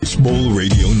Fishbowl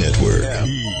Radio Network.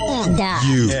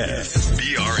 BRN.US.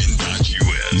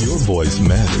 Your voice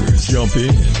matters. Jump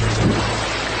in.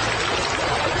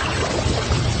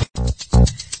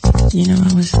 You know,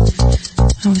 I was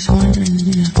wondering,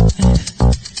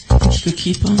 if you could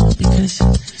keep on, because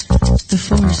the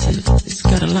force, it's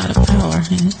got a lot of power,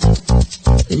 and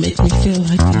it makes me feel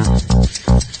like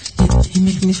it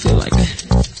makes me feel like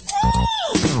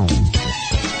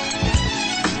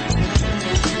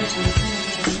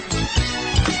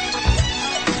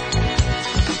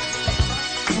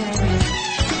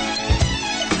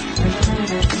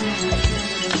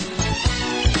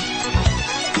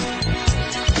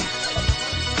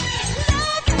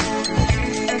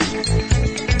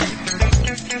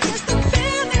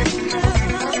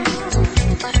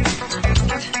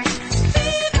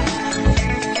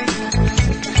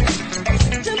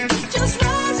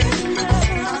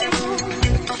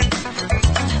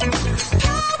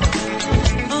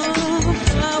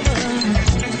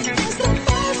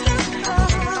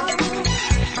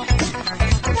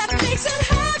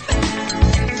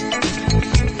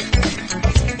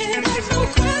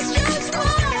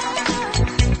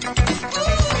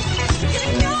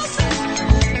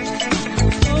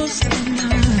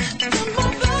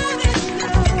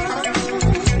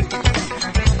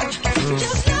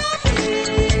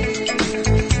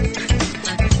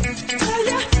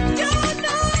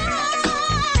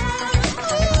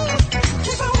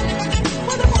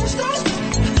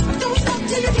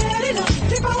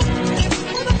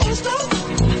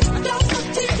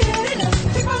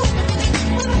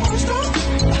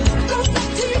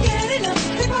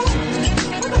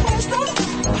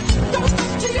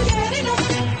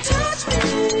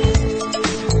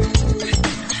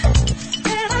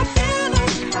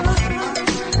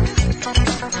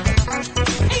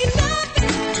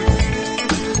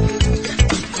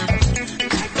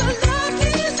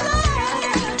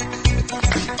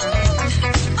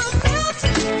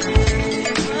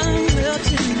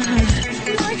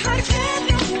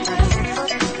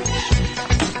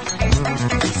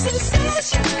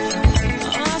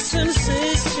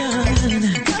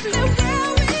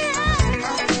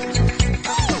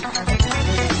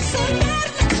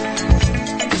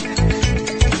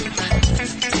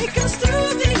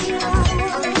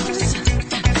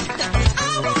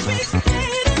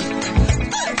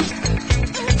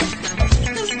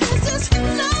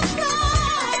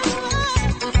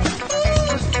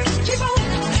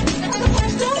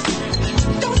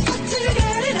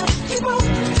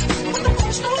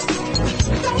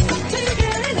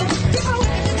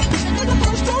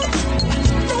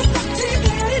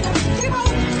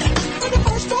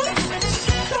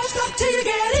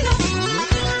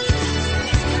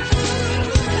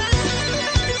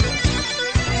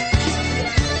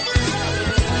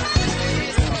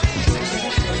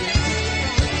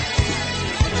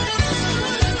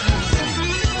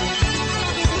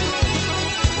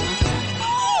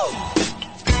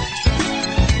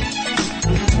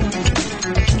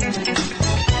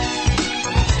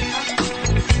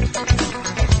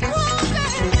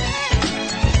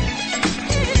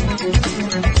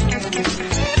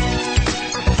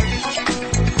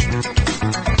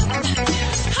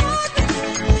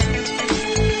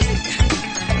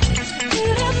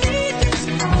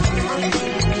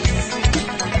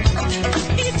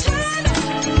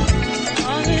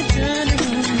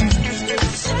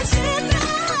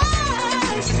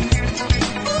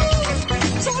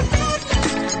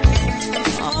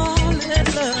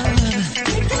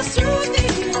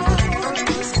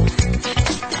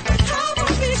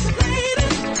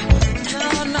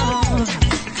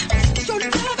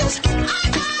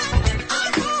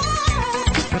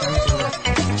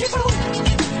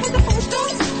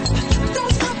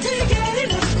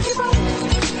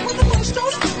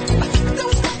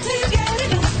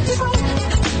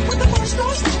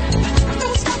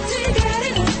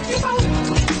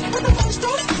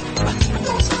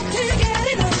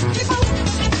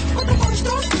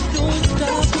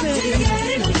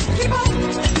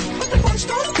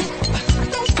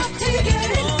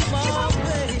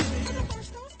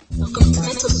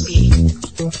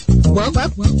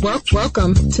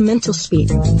Welcome to Mental Speak.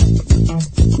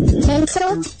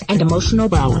 Mental and emotional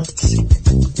balance.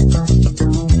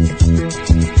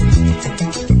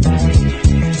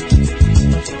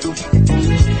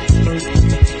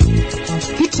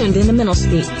 You tuned in to Mental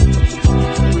Speak.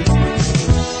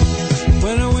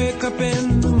 When I wake up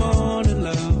in the morning,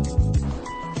 love.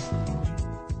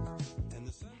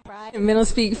 Mental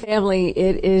Speak family,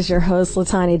 it is your host,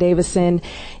 Latanya Davison,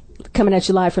 coming at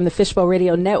you live from the Fishbowl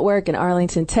Radio Network in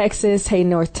Arlington, Texas. Hey,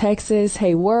 North Texas.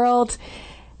 Hey, world.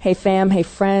 Hey, fam. Hey,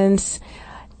 friends.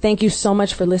 Thank you so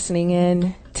much for listening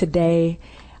in today.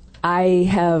 I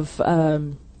have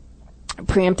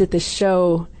preempted the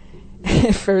show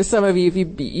for some of you. If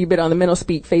you've been on the Mental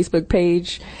Speak Facebook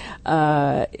page,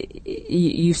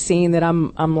 you've seen that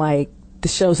I'm like, the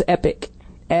show's epic.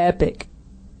 I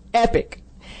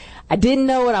didn't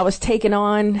know what I was taking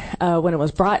on when it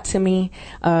was brought to me.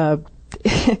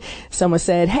 Someone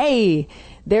said, hey,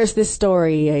 there's this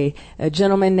story. A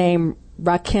gentleman named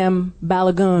Rakim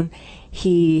Balagoon,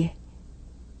 he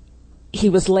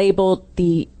was labeled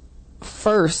the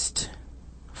first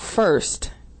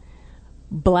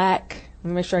black, let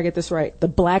me make sure I get this right, the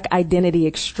black identity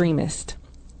extremist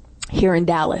here in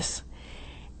Dallas.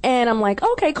 And I'm like,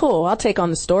 okay, cool. I'll take on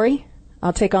the story.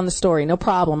 No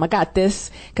problem. I got this,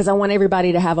 because I want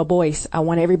everybody to have a voice. I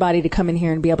want everybody to come in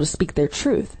here and be able to speak their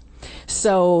truth.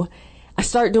 So I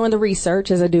start doing the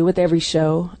research, as I do with every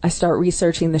show. I start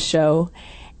researching the show,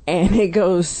 and it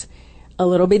goes a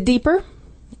little bit deeper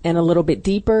and a little bit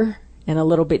deeper and a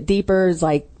little bit deeper. It's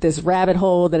like this rabbit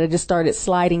hole that I just started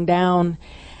sliding down.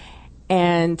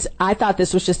 And I thought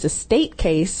this was just a state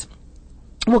case.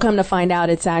 We'll come to find out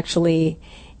it's actually,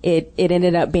 it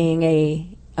ended up being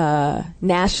a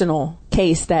national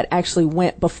case that actually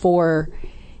went before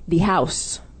the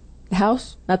House,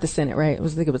 not the Senate, right? I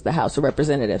think it was the House of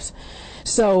Representatives.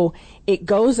 So it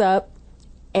goes up,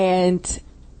 and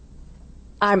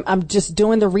I'm just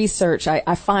doing the research.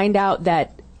 I find out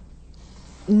that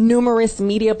numerous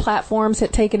media platforms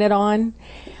had taken it on.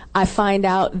 I find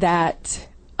out that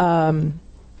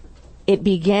it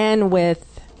began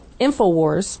with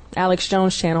InfoWars, Alex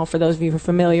Jones' channel, for those of you who are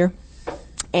familiar.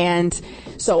 And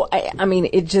so, I mean,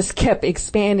 it just kept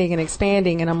expanding,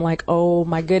 and I'm like, oh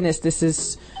my goodness, this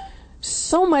is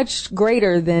so much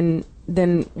greater than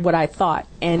what I thought.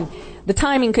 And the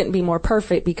timing couldn't be more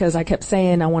perfect, because I kept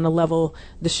saying I want to level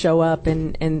the show up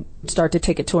and start to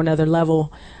take it to another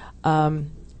level.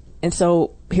 And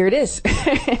so here it is.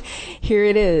 Here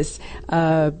it is.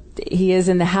 He is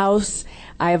in the House.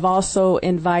 I have also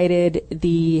invited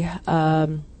the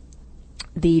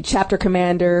chapter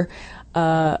commander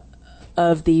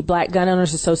of the Black Gun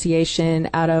Owners Association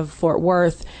out of Fort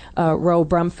Worth, Ro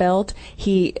Brumfeld.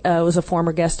 He was a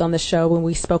former guest on the show when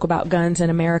we spoke about guns in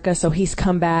America, so he's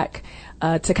come back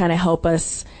to kind of help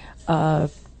us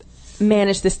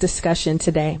manage this discussion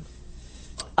today.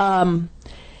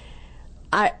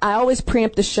 I always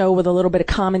preempt the show with a little bit of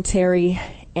commentary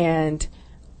and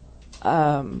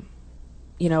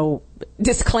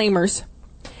disclaimers,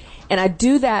 and I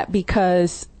do that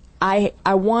because I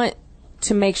want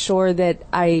to make sure that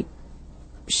I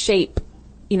shape,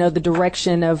 the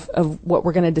direction of what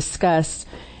we're going to discuss.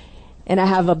 And I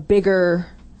have a bigger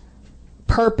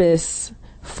purpose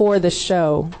for the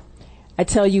show. I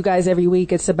tell you guys every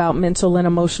week it's about mental and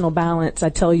emotional balance. I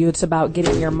tell you it's about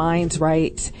getting your minds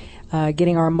right,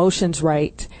 getting our emotions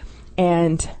right.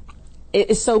 And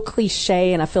it's so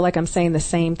cliche, and I feel like I'm saying the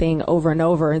same thing over and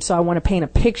over. And so I want to paint a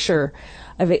picture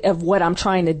of what I'm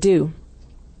trying to do.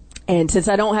 And since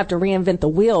I don't have to reinvent the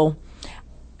wheel,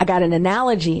 I got an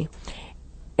analogy,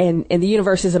 and the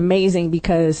universe is amazing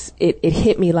because it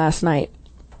hit me last night.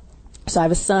 So I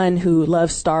have a son who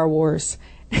loves Star Wars,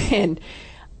 and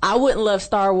I wouldn't love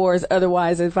Star Wars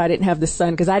otherwise if I didn't have the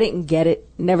son, because I didn't get it,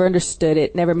 never understood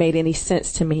it, never made any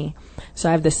sense to me. So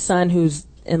I have this son who's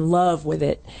in love with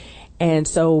it. And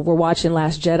so we're watching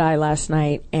Last Jedi last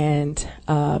night. And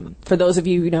for those of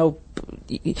you,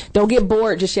 don't get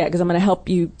bored just yet, because I'm going to help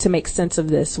you to make sense of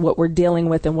this, what we're dealing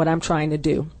with and what I'm trying to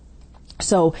do.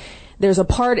 So there's a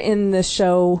part in the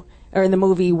show, or in the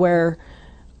movie, where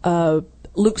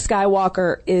Luke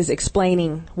Skywalker is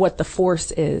explaining what the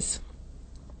Force is.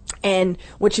 And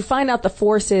what you find out the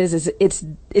Force is it's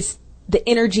the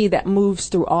energy that moves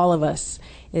through all of us.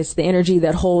 It's the energy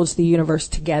that holds the universe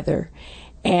together.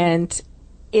 And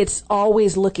it's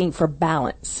always looking for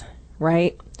balance,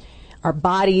 right? Our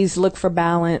bodies look for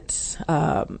balance,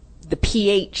 the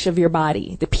pH of your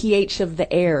body, the pH of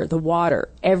the air, the water.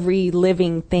 Every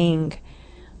living thing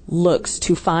looks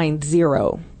to find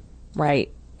zero,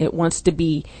 right? It wants to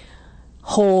be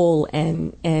whole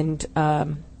and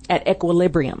at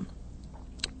equilibrium.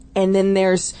 And then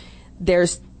there's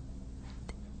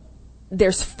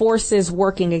forces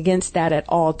working against that at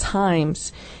all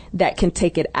times that can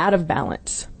take it out of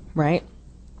balance, right?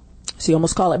 So you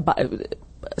almost call it,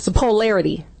 it's a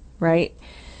polarity, right?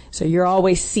 So you're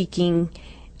always seeking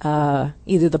either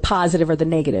the positive or the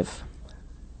negative.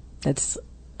 That's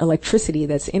electricity,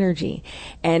 that's energy.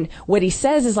 And what he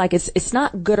says is like, it's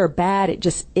not good or bad, it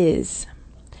just is.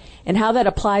 And how that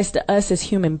applies to us as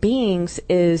human beings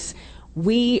is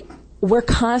we're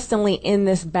constantly in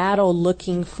this battle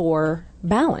looking for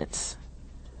balance.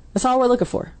 That's all we're looking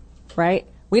for, right?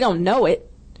 We don't know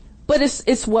it, but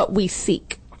it's what we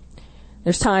seek.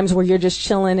 There's times where you're just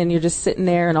chilling and you're just sitting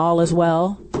there and all is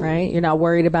well, right? You're not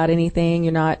worried about anything.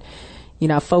 You're not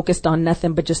focused on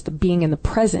nothing but just the being in the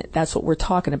present. That's what we're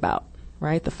talking about,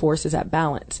 right? The force is at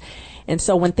balance. And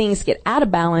so when things get out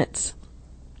of balance,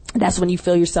 that's when you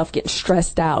feel yourself getting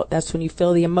stressed out. That's when you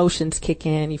feel the emotions kick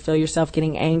in. You feel yourself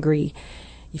getting angry.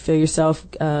 You feel yourself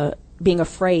being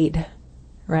afraid,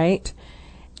 right?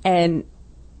 And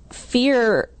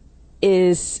fear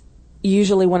is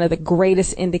usually one of the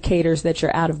greatest indicators that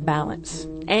you're out of balance.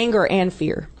 Anger and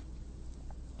fear.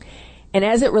 And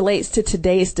as it relates to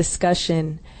today's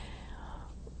discussion,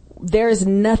 there is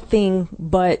nothing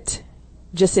but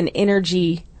just an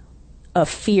energy of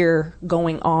fear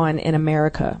going on in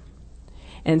America.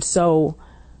 And so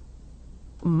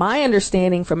my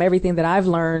understanding from everything that I've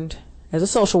learned as a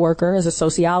social worker, as a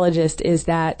sociologist, is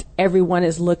that everyone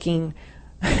is looking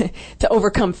to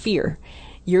overcome fear.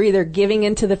 You're either giving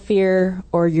into the fear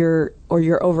or you're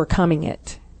overcoming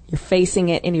it. You're facing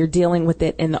it and you're dealing with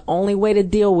it. And the only way to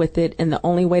deal with it and the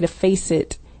only way to face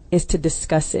it is to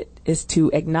discuss it, is to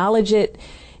acknowledge it,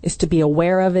 is to be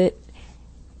aware of it,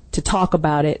 to talk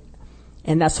about it.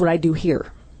 And that's what I do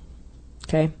here.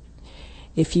 Okay.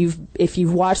 If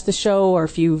you've watched the show, or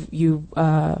if you've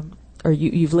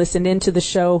listened into the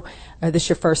show, or this is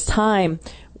your first time,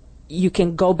 you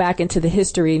can go back into the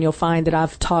history and you'll find that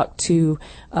I've talked to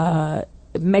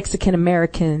Mexican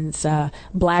Americans,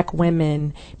 black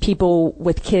women, people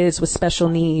with kids with special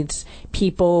needs,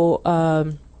 people.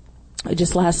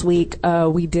 Just last week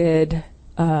we did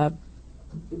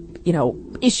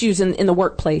issues in the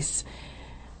workplace.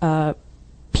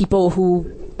 People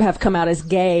who have come out as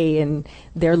gay and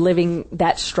they're living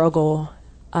that struggle.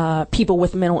 People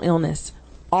with mental illness.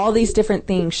 All these different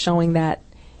things showing that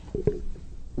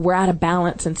we're out of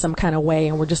balance in some kind of way,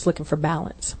 and we're just looking for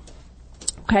balance.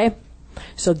 Okay?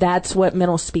 So that's what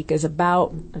Mental Speak is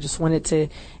about. I just wanted to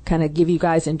kind of give you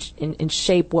guys in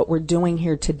shape what we're doing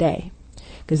here today.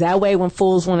 Because that way when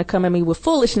fools want to come at me with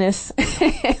foolishness,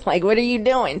 like, what are you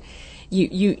doing?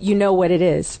 You know what it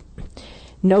is.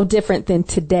 No different than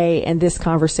today and this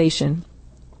conversation.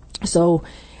 So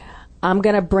I'm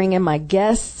going to bring in my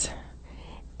guests,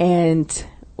 and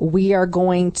we are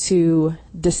going to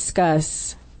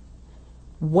discuss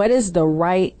what is the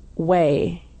right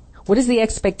way, what is the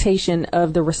expectation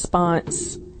of the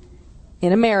response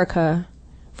in America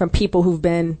from people who've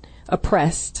been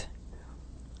oppressed.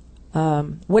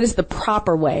 What is the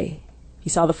proper way? You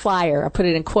saw the flyer. I put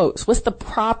it in quotes. What's the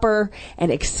proper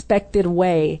and expected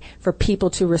way for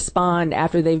people to respond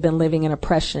after they've been living in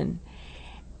oppression?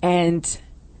 And,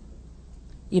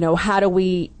 how do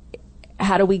we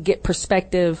get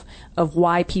perspective of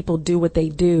why people do what they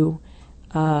do,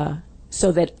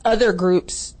 so that other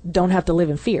groups don't have to live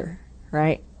in fear,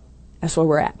 right? That's where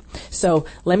we're at. So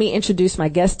let me introduce my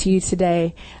guest to you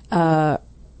today. I'm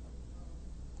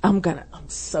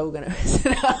so gonna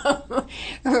sit up.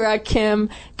 Rakim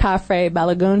Khafre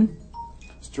Balogun.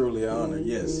 It's truly an honor,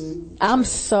 yes.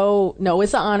 It's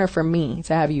an honor for me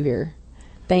to have you here.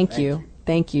 Thank you.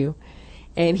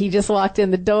 And he just walked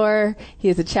in the door. He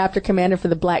is the chapter commander for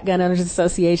the Black Gun Owners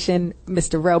Association.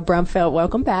 Mr. Ro Brumfeld,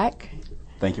 welcome back.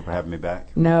 Thank you for having me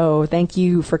back. No, thank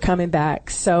you for coming back.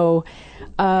 So,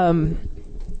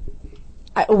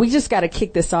 we just got to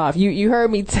kick this off. You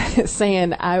heard me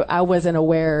saying I wasn't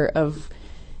aware of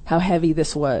how heavy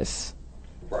this was.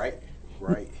 Right.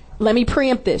 Let me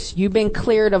preempt this. You've been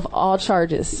cleared of all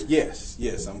charges.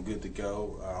 Yes, I'm good to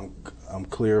go. I'm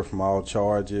clear from all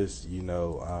charges.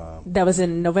 That was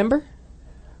in November?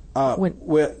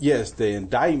 Well, yes, the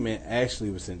indictment actually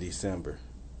was in December.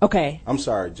 Okay. I'm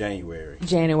sorry,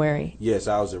 January. Yes,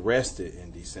 I was arrested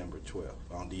on December 12th.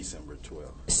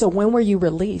 So when were you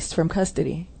released from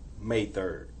custody? May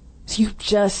 3rd. So you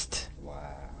just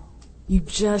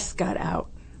got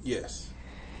out. Yes.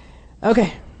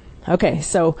 Okay.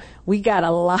 So we got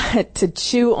a lot to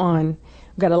chew on.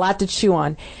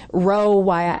 Ro,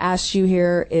 why I asked you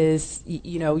here is,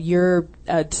 you're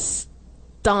a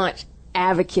staunch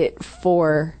advocate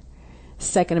for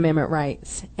Second Amendment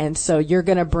rights. And so you're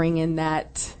going to bring in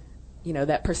that,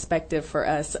 that perspective for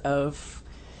us of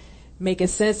making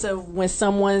sense of when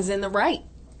someone's in the right.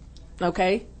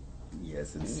 Okay?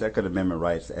 Yes, and Second Amendment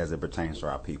rights as it pertains to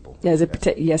our people.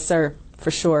 Yes, sir,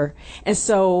 for sure. And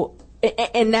so,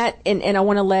 and I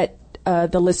want to let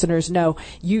the listeners know,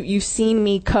 you've seen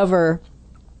me cover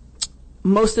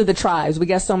most of the tribes. We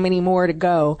got so many more to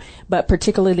go, but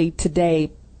particularly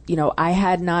today, I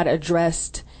had not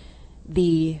addressed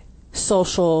the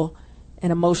social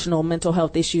and emotional mental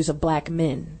health issues of black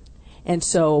men. And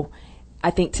so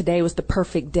I think today was the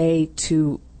perfect day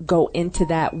to go into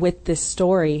that with this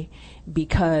story,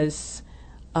 because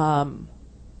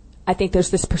I think there's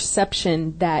this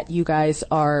perception that you guys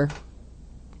are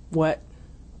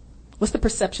what's the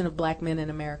perception of black men in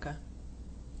America?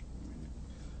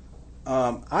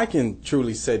 I can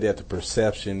truly say that the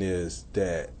perception is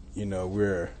that,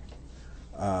 we're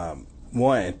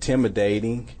one,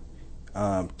 intimidating,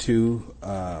 two,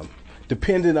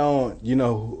 depending on,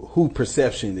 who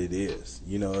perception it is.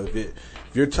 If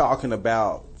you're talking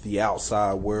about the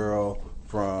outside world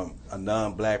from a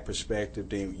non-black perspective,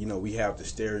 then, we have the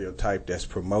stereotype that's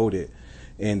promoted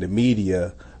in the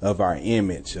media of our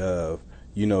image of,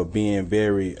 being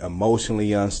very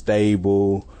emotionally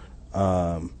unstable,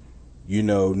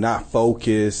 not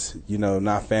focused,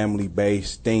 not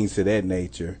family-based, things of that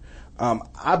nature.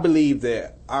 I believe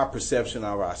that our perception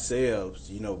of ourselves,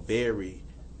 vary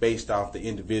based off the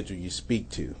individual you speak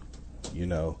to.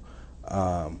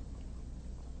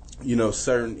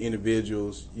 Certain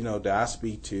individuals, that I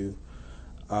speak to,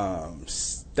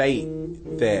 state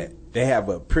that they have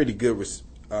a pretty good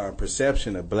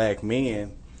perception of black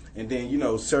men. And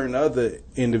then, certain other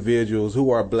individuals who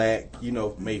are black,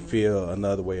 may feel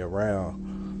another way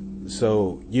around.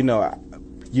 So,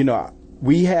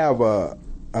 we have a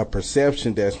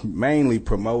perception that's mainly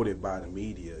promoted by the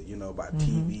media, by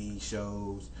TV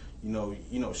shows,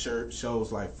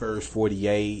 shows like First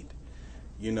 48,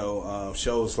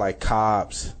 shows like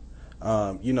Cops,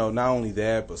 not only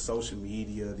that, but social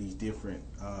media, these different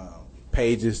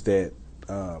pages that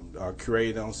are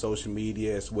created on social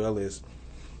media, as well as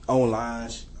online,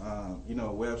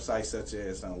 websites such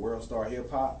as World Star Hip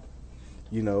Hop,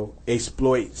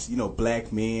 exploits,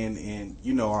 black men and,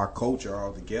 our culture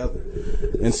altogether.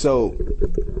 And so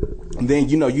then,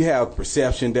 you have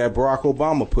perception that Barack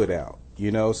Obama put out,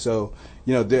 so,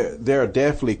 there are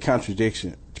definitely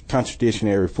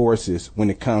contradictionary forces when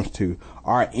it comes to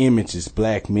our image as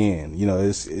black men.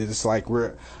 It's like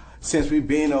since we've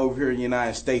been over here in the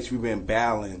United States, we've been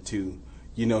battling to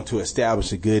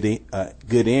establish a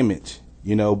good image,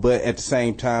 but at the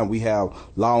same time, we have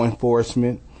law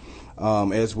enforcement,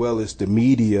 as well as the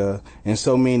media and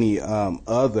so many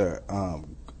other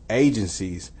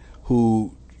agencies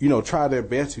who, try their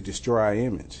best to destroy our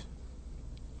image.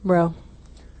 Bro,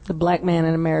 the black man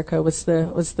in America was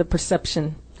the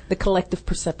perception, the collective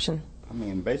perception. I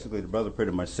mean, basically, the brother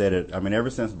pretty much said it. I mean,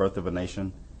 ever since Birth of a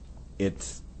Nation,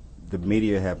 the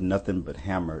media have nothing but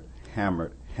hammered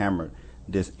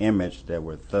this image that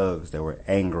we're thugs, that we're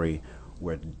angry,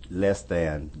 we're less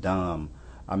than, dumb.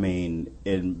 I mean,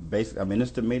 it's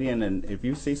the media, and if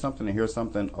you see something and hear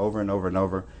something over and over and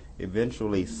over,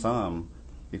 eventually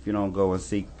if you don't go and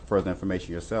seek further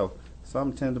information yourself,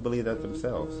 some tend to believe that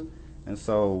themselves. And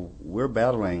so we're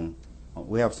battling.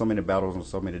 We have so many battles on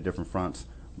so many different fronts,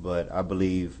 but I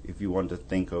believe if you want to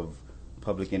think of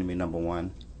public enemy number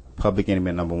one,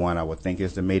 I would think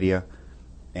is the media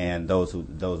and those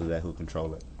that who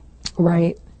control it.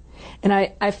 Right. And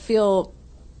I feel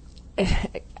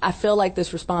like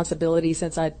this responsibility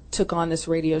since I took on this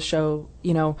radio show,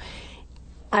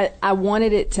 I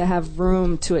wanted it to have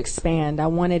room to expand. I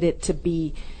wanted it to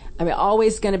be,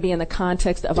 always going to be in the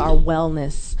context of our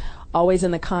wellness, always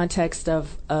in the context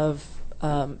of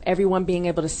everyone being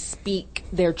able to speak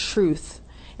their truth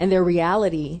and their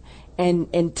reality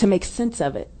and to make sense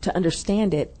of it, to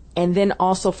understand it. And then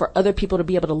also for other people to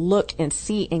be able to look and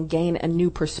see and gain a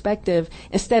new perspective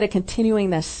instead of continuing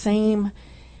that same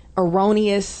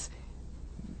erroneous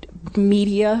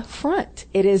media front.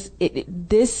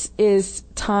 This is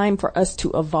time for us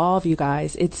to evolve, you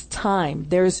guys. It's time.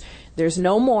 There's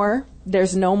no more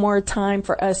time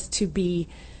for us to be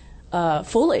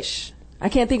foolish. I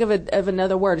can't think of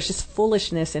another word. It's just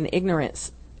foolishness and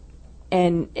ignorance.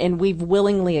 And we've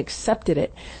willingly accepted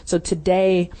it. So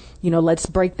today, let's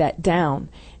break that down.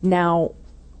 Now,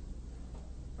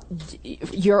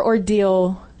 your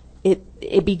ordeal,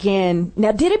 it began.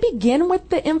 Now, did it begin with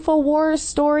the InfoWars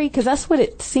story? Because that's what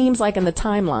it seems like in the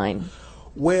timeline.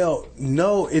 Well,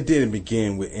 no, it didn't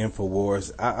begin with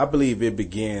InfoWars. I believe it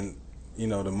began, the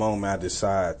moment I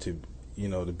decided to,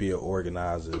 to be an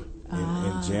organizer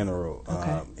in general.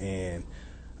 Okay.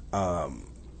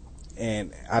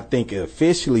 And I think it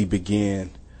officially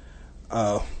began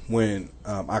when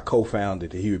I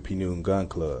co-founded the Huey P. Newton Gun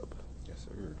Club. Yes,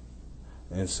 sir.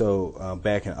 And so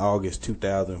back in August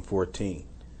 2014.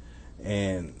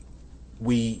 And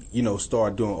we,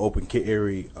 started doing open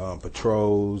carry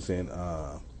patrols and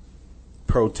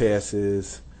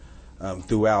protests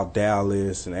throughout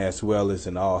Dallas and as well as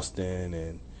in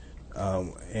Austin.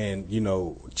 And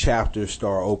chapters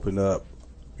start opening up,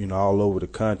 all over the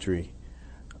country.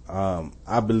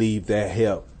 I believe that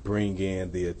helped bring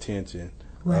in the attention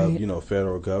of,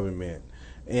 federal government.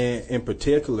 And in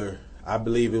particular, I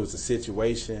believe it was a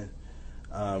situation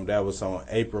that was on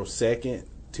April 2nd,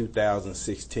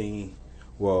 2016,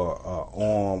 where an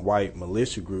armed white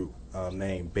militia group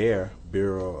named BEAR,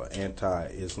 Bureau of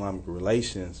Anti-Islamic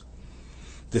Relations,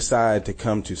 decided to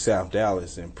come to South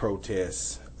Dallas and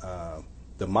protest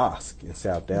the mosque in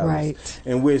South Dallas. Right.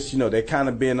 In which, they kind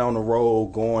of been on the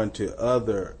road going to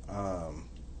other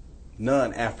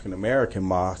non-African American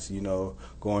mosques,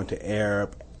 going to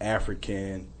Arab,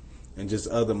 African, and just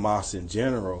other mosques in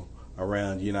general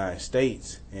around the United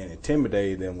States and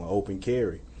intimidated them with open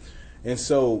carry. And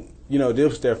so, this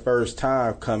was their first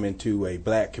time coming to a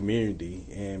black community,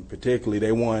 and particularly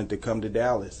they wanted to come to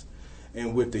Dallas.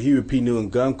 And with the Huey P. Newton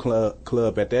Gun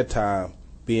Club at that time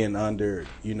being under,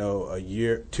 a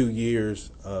year, 2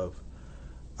 years of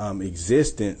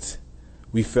existence,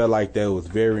 we felt like that was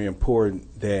very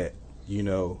important that,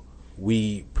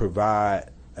 we provide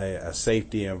a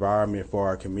safety environment for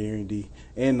our community.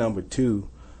 And number two,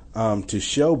 to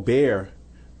show BEAR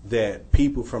that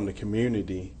people from the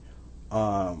community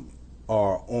are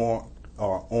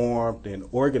armed and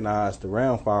organized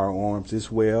around firearms as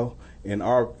well in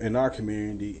our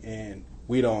community, and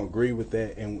we don't agree with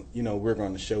that, and we're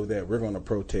going to show that. We're going to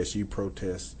protest. You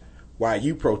protest. Why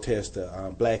you protest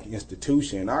a black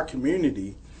institution in our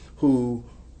community who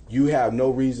you have no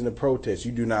reason to protest.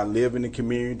 You do not live in the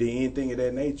community, anything of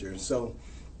that nature. And so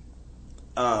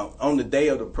on the day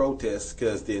of the protest,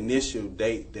 because the initial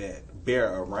date that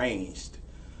BEAR arranged,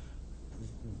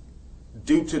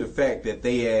 due to the fact that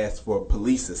they asked for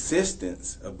police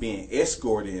assistance of being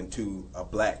escorted into a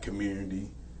black community,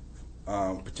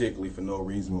 particularly for no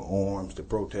reason with arms, to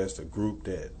protest a group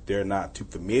that they're not too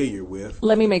familiar with.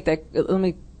 Let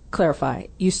me clarify.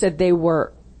 You said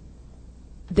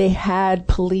they had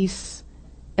police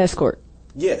escort.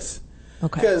 Yes.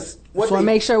 Okay. Because Just want to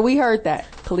make sure we heard that.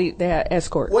 They had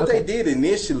escort. What they did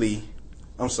initially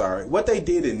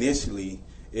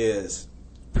is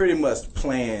pretty much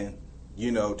plan,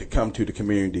 to come to the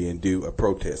community and do a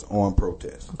protest, armed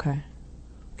protest. Okay.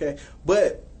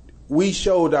 But we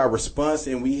showed our response,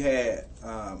 and we had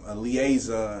a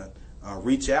liaison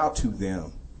reach out to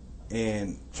them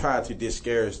and try to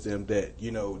discourage them that,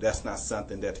 that's not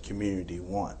something that the community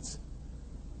wants,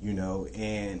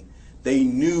 and they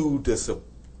knew the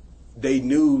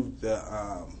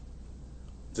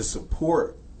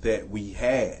support that we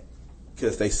had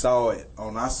because they saw it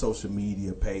on our social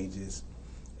media pages,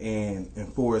 and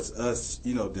for us,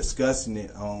 discussing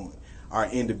it on our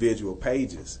individual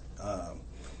pages.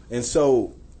 And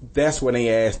so that's when they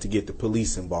asked to get the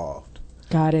police involved.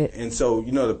 Got it. And so,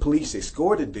 the police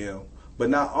escorted them, but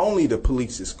not only the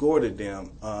police escorted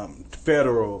them,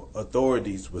 federal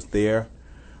authorities was there.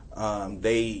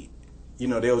 They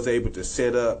was able to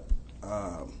set up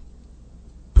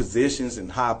positions in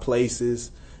high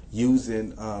places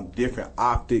using different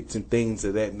optics and things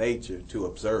of that nature to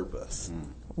observe us.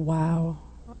 Wow.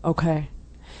 Okay.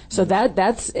 So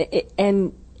that's it,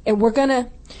 and we're gonna.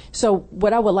 So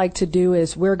what I would like to do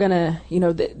is we're gonna,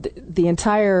 the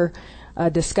entire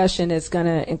discussion is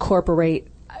gonna incorporate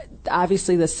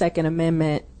obviously the Second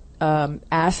Amendment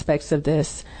aspects of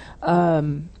this,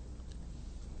 and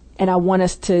I want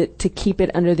us to keep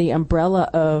it under the umbrella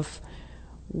of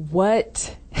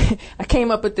what I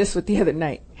came up with this the other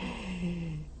night.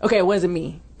 Okay, it wasn't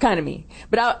me. Kind of me.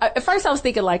 But at first I was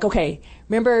thinking like, okay,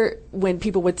 remember when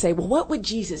people would say, well, what would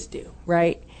Jesus do?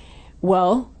 Right?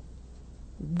 Well,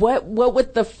 what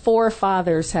would the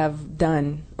forefathers have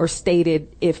done or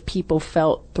stated if people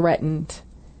felt threatened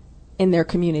in their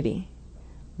community?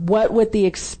 What would the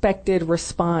expected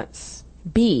response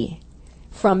be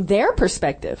from their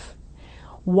perspective?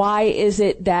 Why is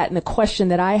it that, and the question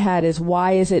that I had is,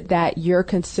 why is it that you're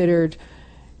considered,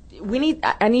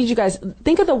 I need you guys,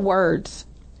 think of the words,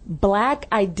 Black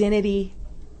identity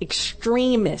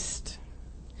extremist.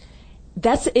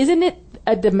 Isn't it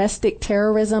a domestic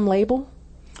terrorism label?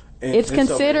 It's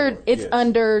considered, it's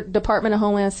under Department of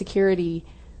Homeland Security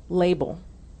label.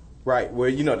 Right. Well,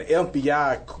 the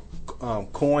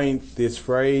FBI coined this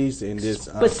phrase and this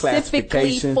specifically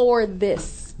classification for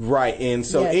this. Right. And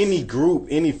so any group,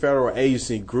 any federal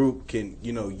agency group can,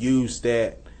 use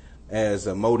that as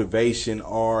a motivation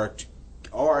or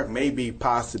maybe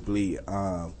possibly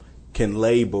can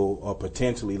label or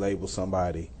potentially label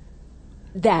somebody.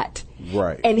 That.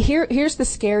 Right. And here's the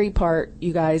scary part,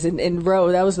 you guys, and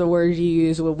Ro, that was the word you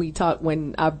used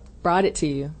when I brought it to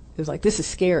you. It was like, this is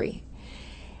scary.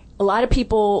 a lot of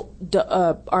people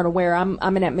aren't aware. I'm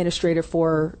an administrator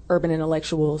for Urban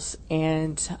Intellectuals,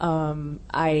 and so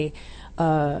I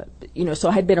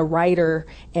had been a writer,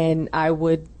 and I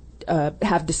would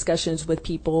have discussions with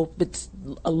people. It's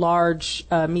a large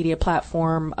media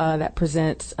platform that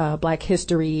presents Black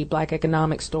history, Black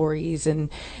economic stories,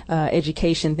 and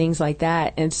education, things like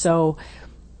that. And so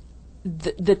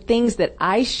the things that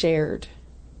I shared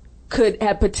could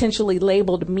have potentially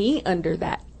labeled me under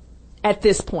that at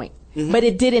this point, but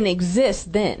it didn't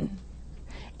exist then.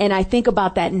 And I think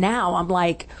about that now. I'm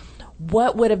like,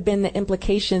 what would have been the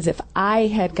implications if I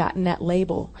had gotten that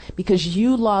label? Because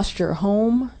you lost your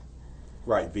home.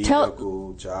 Right,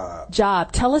 vehicle,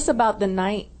 job. Tell us about the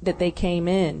night that they came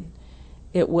in.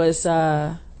 It was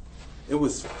 5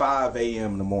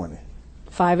 a.m. in the morning.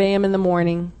 5 a.m. in the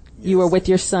morning. Yes. You were with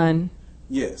your son.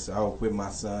 Yes, I was with my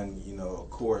son.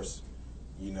 Of course,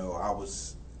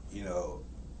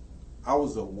 I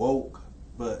was awoke,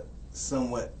 but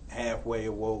somewhat halfway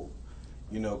awoke,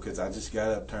 because I just got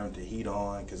up, turned the heat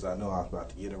on, because I know I was about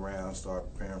to get around,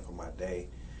 start preparing for my day,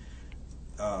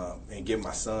 and get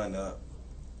my son up.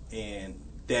 And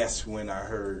that's when I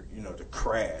heard, the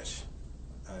crash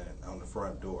on the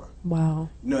front door. Wow.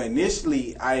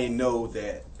 Initially, I didn't know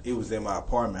that it was in my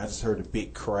apartment. I just heard a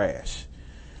big crash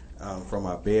from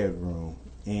my bedroom.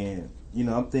 And,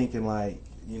 I'm thinking like,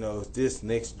 is this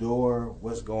next door?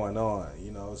 What's going on?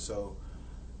 So,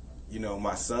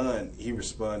 my son, he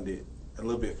responded a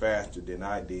little bit faster than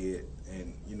I did.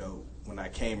 And, when I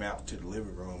came out to the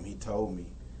living room, he told me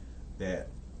that,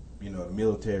 the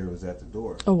military was at the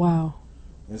door. Oh, wow.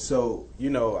 And so,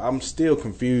 I'm still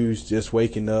confused just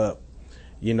waking up.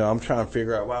 I'm trying to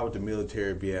figure out, why would the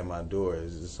military be at my door?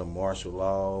 Is it some martial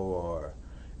law, or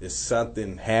is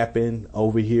something happened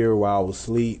over here while I was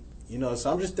asleep?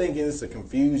 So I'm just thinking it's a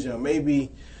confusion.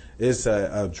 Maybe it's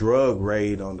a drug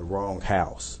raid on the wrong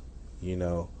house,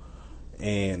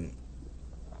 And,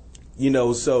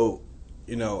 so,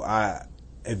 I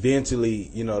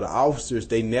eventually, the officers,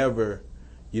 they never,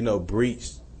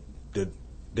 breached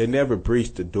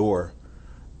the door,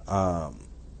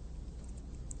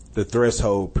 the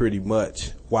threshold pretty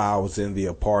much while I was in the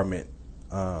apartment.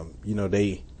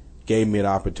 They gave me an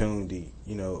opportunity,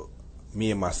 me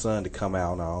and my son, to come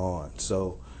out on our own.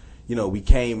 So, we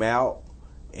came out,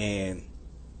 and,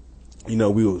 we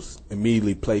was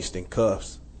immediately placed in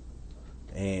cuffs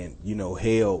and,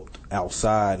 held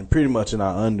outside and pretty much in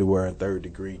our underwear in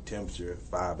 3rd-degree temperature at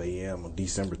 5 a.m. on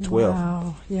December 12th.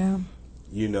 Wow, yeah.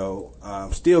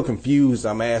 I'm still confused.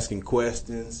 I'm asking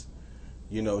questions,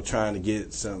 trying to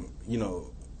get some,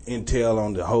 intel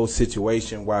on the whole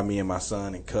situation, why me and my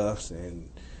son in cuffs. And,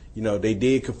 they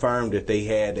did confirm that they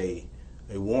had a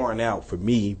warrant out for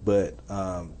me, but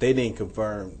they didn't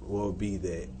confirm what would be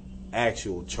the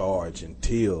actual charge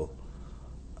until,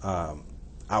 I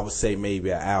would say, maybe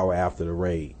an hour after the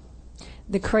raid.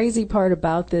 The crazy part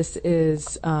about this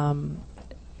is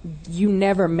you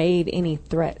never made any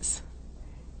threats.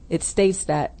 It states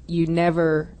that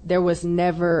there was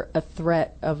never a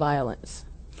threat of violence.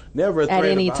 Never a threat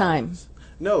at any of time. Violence.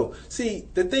 No. See,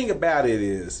 the thing about it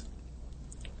is,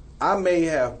 I may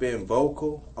have been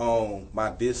vocal on my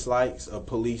dislikes of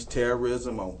police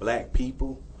terrorism on black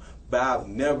people, but I've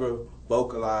never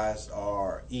vocalized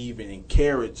or even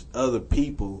encouraged other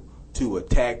people to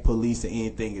attack police or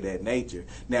anything of that nature.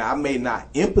 Now, I may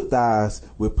not empathize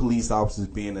with police officers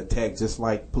being attacked, just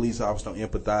like police officers don't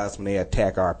empathize when they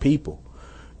attack our people,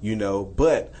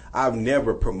 but I've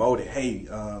never promoted, hey,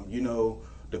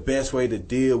 the best way to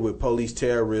deal with police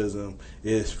terrorism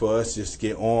is for us just to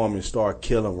get armed and start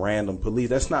killing random police.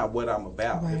 That's not what I'm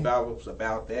about. Right. If I was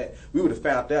about that, we would have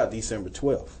found out December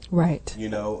 12th. Right.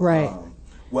 Right.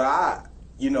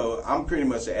 I'm pretty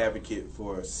much an advocate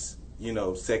for,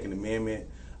 Second Amendment,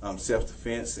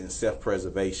 self-defense, and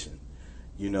self-preservation.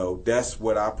 That's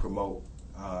what I promote.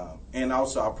 And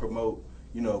also I promote,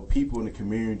 people in the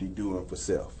community doing for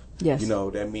self. Yes.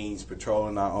 That means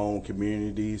patrolling our own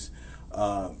communities,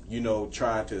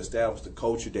 trying to establish the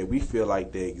culture that we feel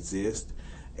like they exist,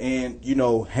 and,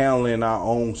 handling our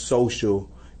own social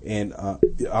and our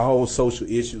whole social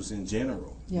issues in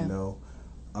general, Yeah.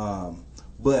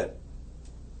 But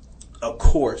of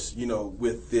course,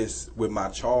 with my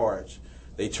charge,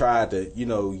 they tried to,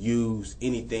 use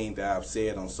anything that I've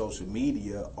said on social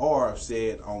media or I've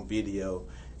said on video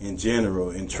in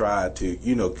general and try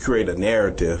to, create a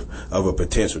narrative of a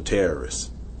potential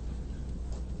terrorist.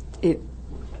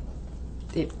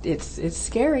 It's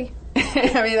scary.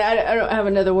 I mean, I don't have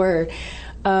another word.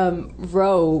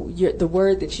 Ro, the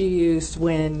word that you used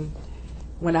when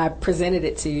I presented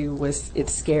it to you was,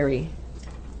 it's scary.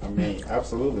 I mean,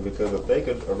 absolutely, because if they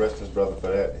could arrest his brother for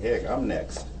that, heck, I'm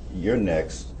next. You're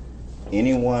next.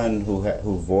 Anyone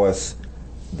who voiced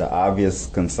the obvious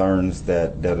concerns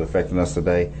that are affecting us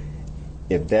today,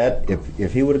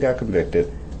 if he would have got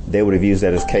convicted, they would have used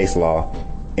that as case law,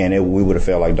 and we would have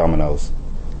felt like dominoes.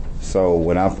 So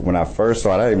when I first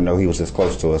saw it, I didn't even know he was this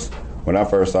close to us. When I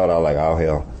first saw it, I was like, oh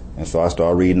hell. And so I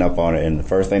started reading up on it, and the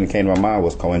first thing that came to my mind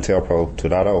was COINTELPRO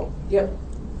 2.0. Yep.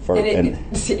 And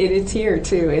it is here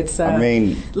too. It's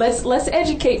let's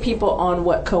educate people on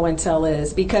what COINTEL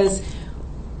is, because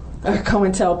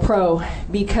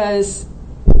COINTELPRO, because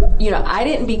I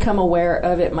didn't become aware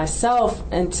of it myself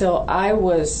until I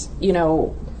was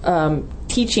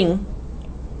teaching.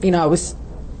 I was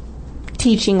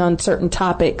teaching on certain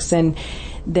topics, and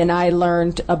then I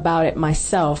learned about it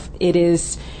myself. It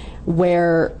is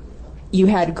where you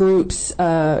had groups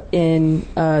in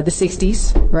the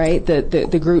 60s, right?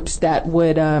 The groups that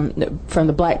would, from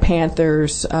the Black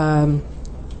Panthers, Martin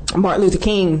Luther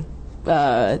King,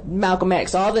 Malcolm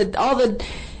X, all the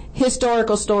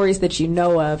historical stories that you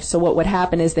know of. So what would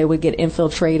happen is they would get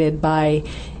infiltrated by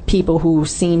people who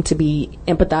seemed to be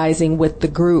empathizing with the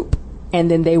group,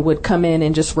 and then they would come in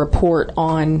and just report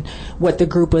on what the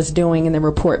group was doing and then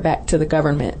report back to the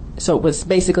government. So it was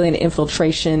basically an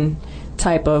infiltration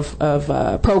type of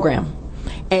program.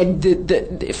 And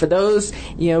for those,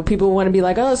 people want to be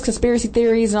like, oh, it's conspiracy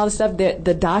theories and all this stuff.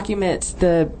 The documents,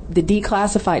 the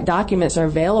declassified documents are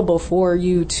available for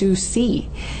you to see.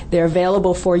 They're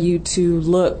available for you to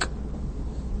look,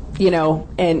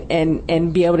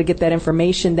 and be able to get that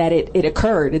information that it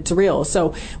occurred. It's real.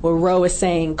 So what Ro is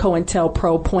saying,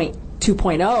 COINTELPRO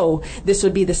 2.0, this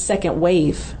would be the second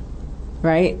wave,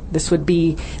 right? This would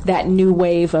be that new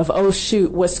wave of, oh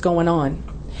shoot, what's going on?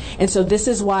 And so this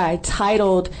is why I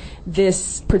titled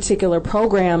this particular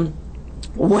program,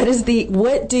 what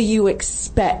do you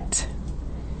expect?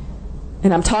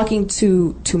 And I'm talking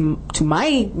to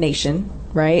my nation,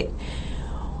 right?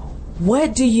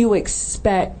 What do you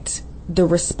expect the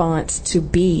response to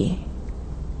be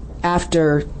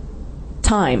after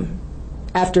time,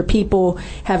 after people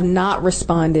have not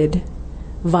responded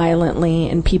violently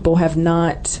and people have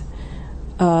not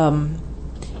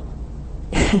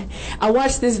I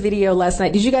watched this video last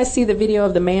night. Did you guys see the video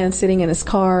of the man sitting in his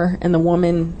car and the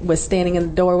woman was standing in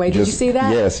the doorway? Did you see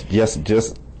that? Yes,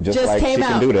 just like came she out.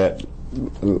 Can do that.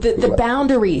 The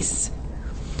boundaries.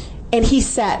 And he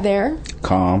sat there.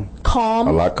 Calm.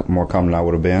 A lot more calm than I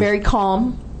would have been. Very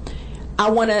calm. I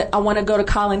wanna go to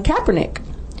Colin Kaepernick.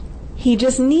 He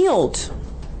just kneeled.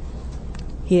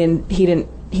 He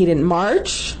didn't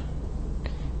march.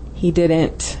 He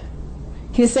didn't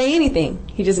say anything.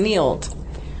 He just kneeled.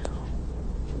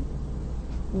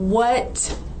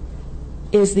 What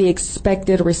is the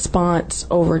expected response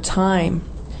over time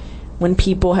when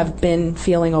people have been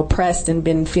feeling oppressed and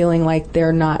been feeling like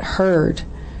they're not heard?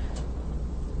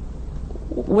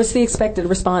 What's the expected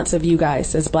response of you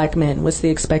guys as black men? What's the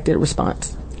expected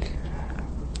response?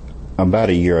 About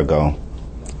a year ago,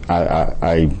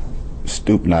 I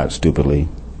not stupidly,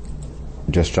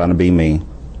 just trying to be me,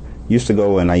 used to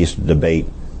go and I used to debate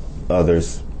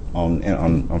others on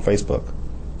Facebook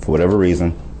for whatever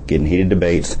reason, getting heated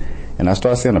debates, and I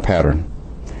started seeing a pattern.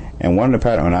 And one of the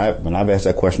patterns, when I've asked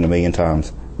that question a million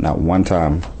times, not one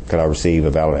time could I receive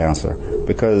a valid answer,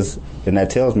 because then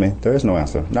that tells me there is no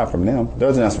answer, not from them.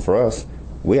 There's an answer for us.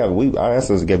 Our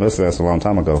answers gave us an answer a long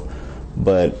time ago.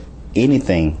 But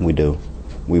anything we do,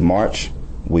 we march,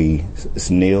 we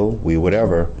kneel, we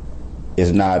whatever,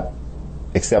 is not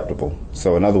acceptable.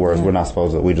 So in other words, we're just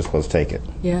supposed to take it.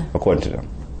 Yeah. According to them.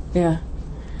 Yeah.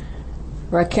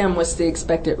 Rakim, what's the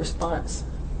expected response?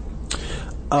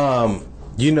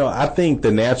 I think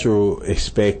the natural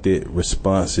expected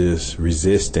response is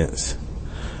resistance.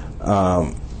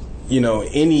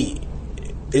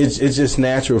 It's just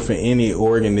natural for any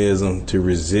organism to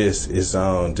resist its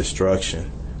own destruction.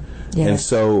 Yeah. And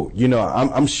so,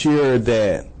 I'm sure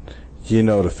that,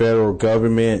 the federal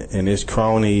government and its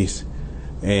cronies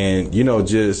and,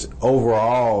 just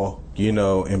overall,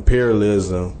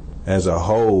 imperialism as a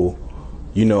whole,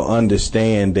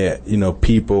 understand that,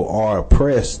 people are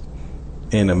oppressed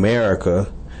in America,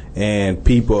 and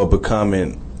people are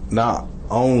becoming not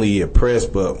only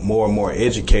oppressed but more and more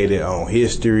educated on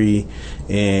history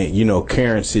and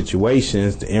current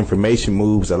situations. The information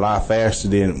moves a lot faster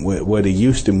than what it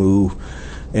used to move,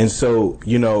 and so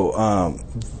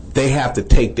they have to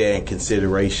take that in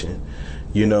consideration.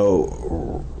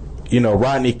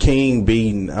 Rodney King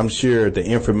beating, I'm sure the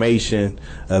information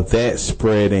of that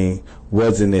spreading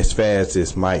wasn't as fast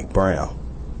as Mike Brown.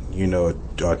 or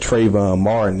Trayvon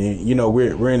Martin.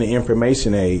 We're in the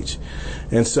information age.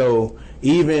 And so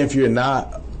even if you're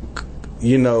not,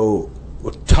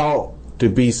 taught to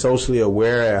be socially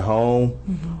aware at home,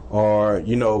 or,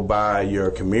 by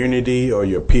your community or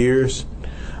your peers,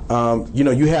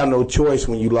 you have no choice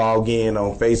when you log in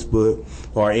on Facebook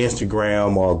or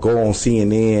Instagram or go on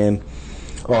CNN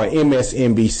or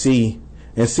MSNBC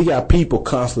and see how people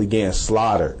constantly getting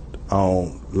slaughtered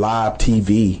on live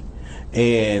TV.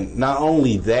 And not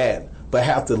only that, but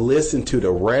have to listen to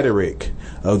the rhetoric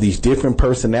of these different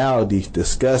personalities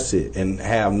discuss it and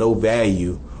have no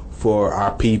value for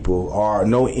our people or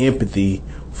no empathy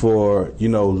for,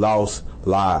 lost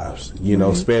lives,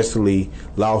 especially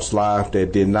lost lives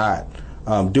that did not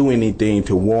do anything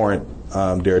to warrant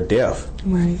their death.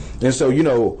 Right. And so,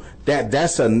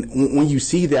 that's when you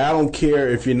see that, I don't care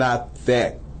if you're not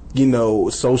that,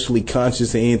 socially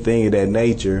conscious or anything of that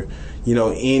nature,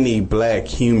 any black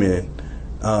human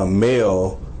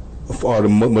male, or the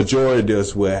majority of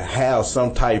us, will have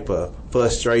some type of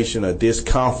frustration or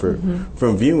discomfort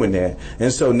from viewing that.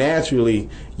 And so naturally,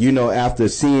 after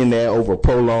seeing that over a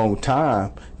prolonged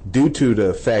time, due to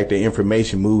the fact that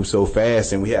information moves so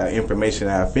fast and we have information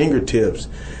at our fingertips,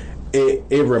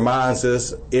 it reminds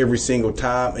us every single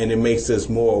time, and it makes us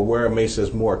more aware, it makes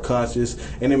us more conscious,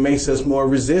 and it makes us more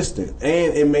resistant,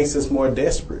 and it makes us more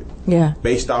desperate. Yeah.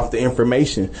 Based off the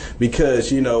information,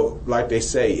 because like they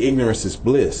say, ignorance is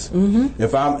bliss.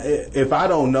 If I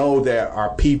don't know that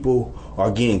our people are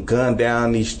getting gunned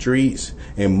down these streets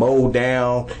and mowed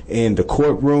down in the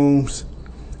courtrooms,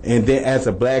 and then as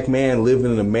a black man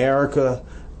living in America,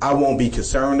 I won't be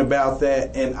concerned about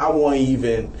that, and I won't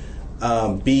even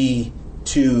be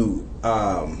to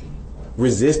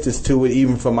resistance to it,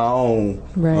 even for my own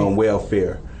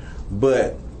welfare.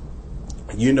 But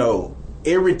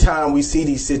every time we see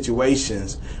these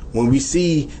situations, when we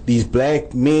see these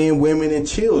black men, women, and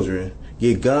children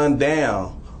get gunned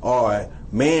down or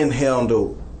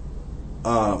manhandled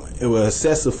with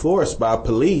excessive force by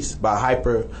police, by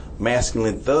hyper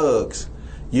masculine thugs,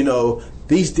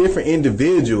 these different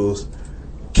individuals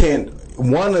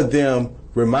one of them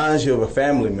reminds you of a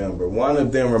family member. One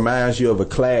of them reminds you of a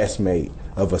classmate,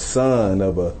 of a son,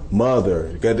 of a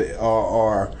mother,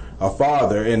 or a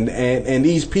father. And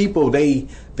these people, they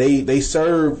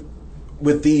serve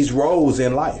with these roles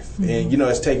in life. And,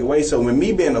 it's taken away. So when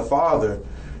me being a father,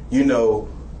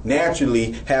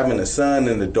 naturally having a son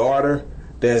and a daughter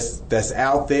that's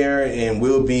out there and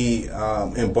will be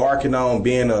embarking on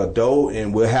being an adult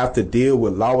and will have to deal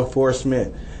with law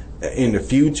enforcement in the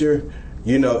future,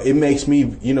 it makes me,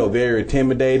 very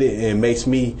intimidated, and makes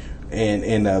me,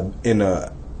 in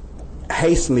a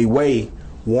hastily way,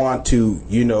 want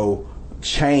to,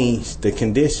 change the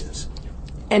conditions.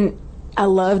 And I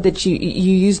love that you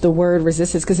use the word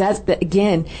resistance, because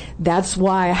that's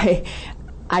why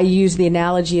I use the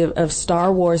analogy of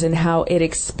Star Wars and how it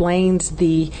explains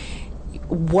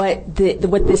what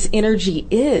this energy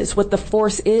is, what the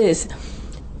force is.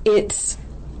 It's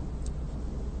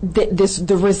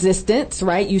the resistance,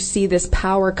 right? You see this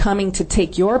power coming to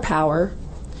take your power,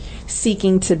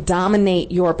 seeking to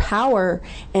dominate your power,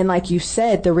 and like you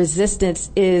said, the resistance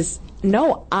is,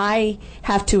 no, I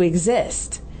have to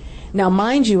exist. Now,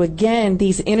 mind you, again,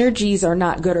 these energies are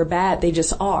not good or bad, they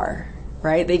just are,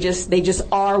 right? They just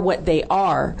are what they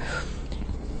are.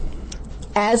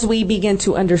 As we begin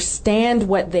to understand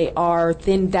what they are,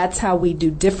 then that's how we do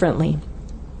differently.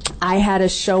 I had a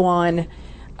show on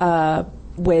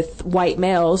with white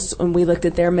males, and we looked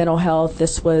at their mental health.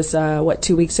 This was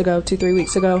 3 weeks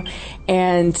ago,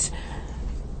 and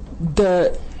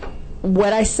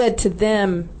what I said to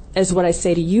them is what I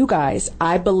say to you guys.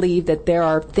 I believe that there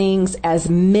are things as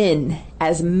men,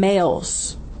 as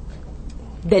males,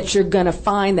 that you're going to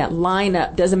find that line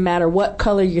up, doesn't matter what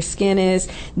color your skin is,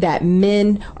 that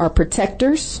men are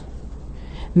protectors,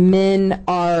 men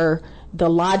are the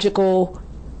logical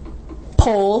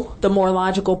pole, the more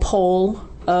logical pole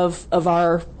of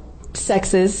our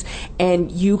sexes,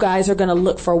 and you guys are going to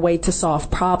look for a way to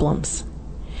solve problems.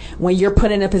 When you're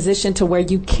put in a position to where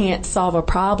you can't solve a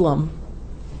problem,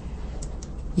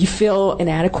 you feel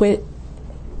inadequate.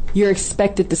 You're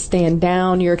expected to stand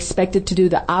down. You're expected to do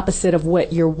the opposite of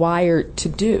what you're wired to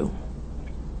do.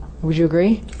 Would you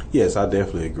agree? Yes, I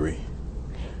definitely agree.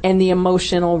 And the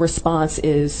emotional response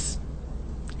is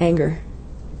anger.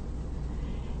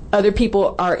 Other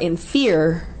people are in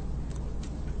fear,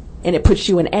 and it puts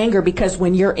you in anger, because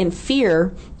when you're in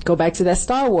fear, go back to that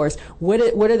Star Wars, what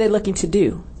are they looking to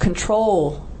do?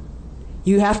 Control.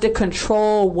 You have to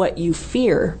control what you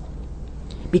fear.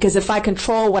 Because if I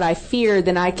control what I fear,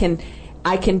 then I can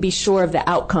be sure of the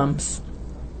outcomes.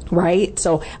 Right?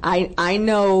 So I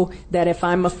know that if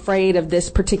I'm afraid of this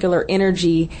particular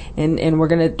energy and we're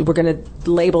gonna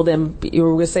label them,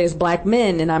 we're gonna say it's black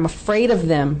men, and I'm afraid of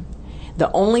them, the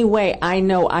only way I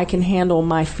know I can handle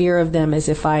my fear of them is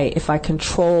if I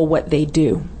control what they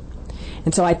do.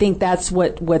 And so I think that's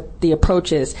what the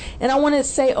approach is. And I want to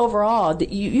say overall that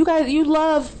you guys, we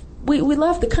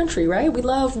love the country, right? We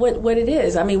love what it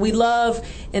is. I mean, we love,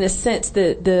 in a sense,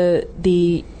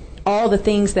 the all the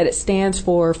things that it stands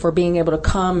for being able to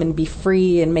come and be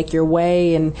free and make your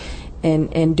way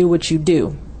and do what you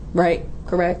do, right?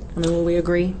 Correct? I mean, will we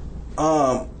agree?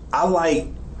 I like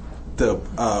the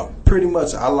pretty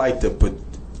much. I like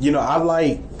I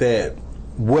like that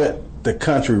what the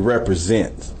country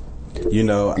represents.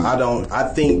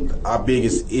 I think our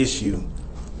biggest issue.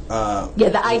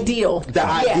 The ideal. The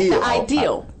ideal. The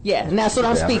ideal. Yeah, and that's what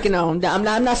I'm speaking on. I'm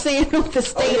not saying the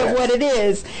state of what it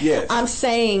is. Yes. I'm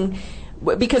saying,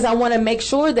 because I want to make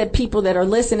sure that people that are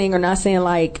listening are not saying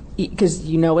like, because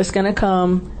it's going to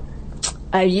come,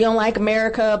 you don't like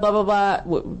America, blah, blah, blah.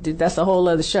 Well, that's a whole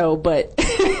other show. But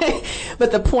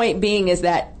but the point being is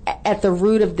that at the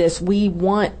root of this, we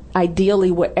want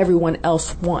ideally what everyone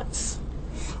else wants.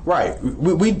 Right.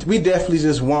 We definitely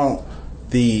just want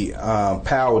the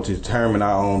power to determine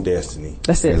our own destiny.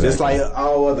 That's it. Just like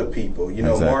all other people.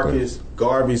 Exactly. Marcus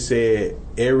Garvey said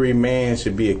every man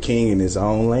should be a king in his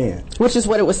own land. Which is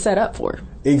what it was set up for.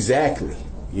 Exactly.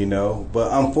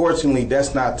 But unfortunately,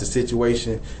 that's not the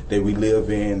situation that we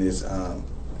live in as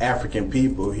African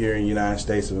people here in the United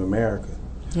States of America.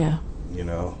 Yeah.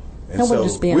 And we're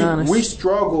just being honest. We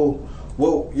struggle.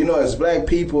 Well, as black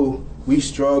people, we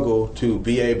struggle to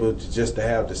be able to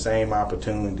have the same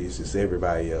opportunities as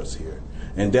everybody else here.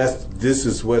 And this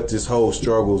is what this whole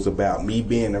struggle is about. Me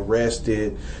being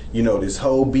arrested, this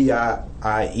whole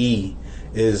BIE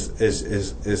is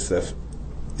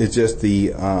just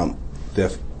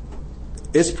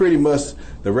it's pretty much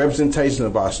the representation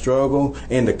of our struggle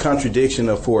and the contradiction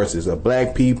of forces of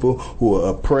black people who are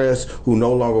oppressed, who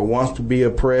no longer wants to be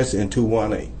oppressed, and to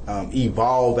want to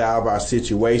evolve out of our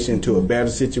situation to a better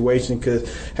situation. Because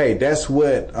hey, that's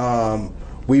what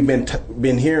we've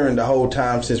been hearing the whole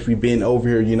time since we've been over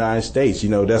here in the United States.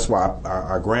 That's why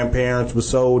our grandparents were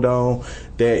sold on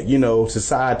that.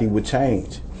 Society would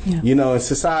change. Yeah. And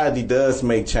society does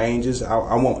make changes.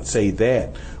 I won't say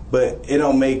that. But it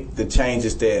don't make the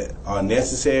changes that are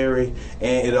necessary,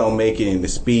 and it don't make it in the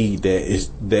speed that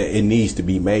it needs to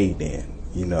be made in,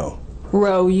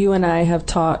 Ro, you and I have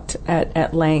talked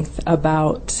at length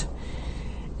about,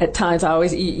 at times I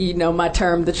always, my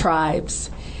term, the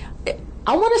tribes.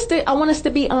 I want us to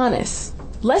be honest.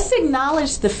 Let's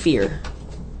acknowledge the fear.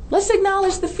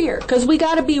 Because we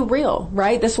got to be real,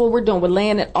 right? That's what we're doing. We're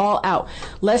laying it all out.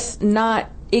 Let's not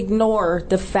ignore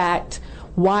the fact.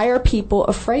 Why are people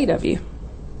afraid of you?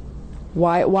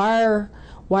 Why are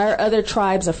other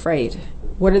tribes afraid?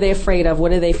 What are they afraid of?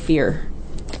 What do they fear?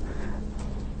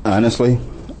 Honestly,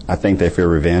 I think they fear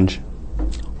revenge.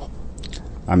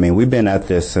 I mean, we've been at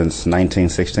this since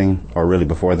 1916, or really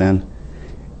before then.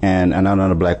 And I'm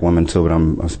not a black woman too, but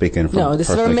I'm speaking from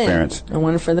personal experience. I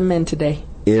want it for the men today.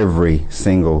 Every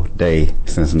single day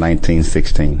since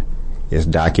 1916 is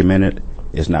documented.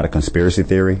 It's not a conspiracy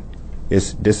theory.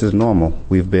 This is normal.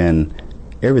 We've been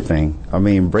everything. I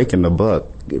mean, breaking the buck,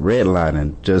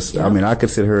 redlining. Yeah. I mean, I could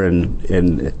sit here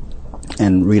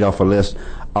and read off a list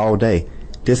all day.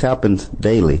 This happens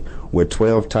daily. We're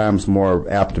 12 times more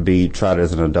apt to be tried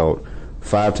as an adult,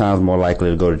 5 times more likely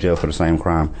to go to jail for the same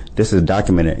crime. This is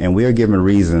documented, and we are given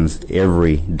reasons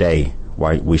every day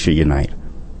why we should unite.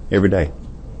 Every day.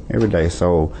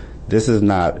 So this is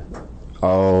not,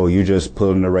 oh, you just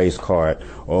pulling the race card.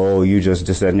 Oh, you just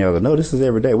this, that, and the other. No, this is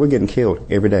every day. We're getting killed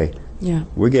every day. Yeah.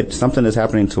 We're getting something that's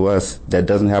happening to us that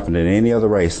doesn't happen in any other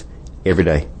race every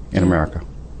day in America.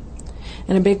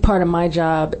 And a big part of my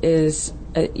job is,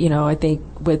 I think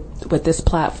with this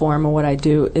platform and what I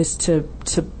do is to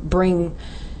bring,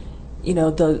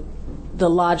 the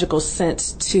logical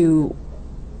sense to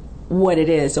what it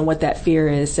is and what that fear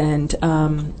is. And,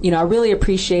 I really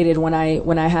appreciated when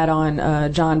I had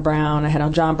on John Brown. I had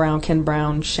on John Brown, Ken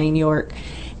Brown, Shane York.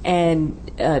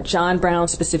 And John Brown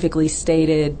specifically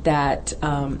stated that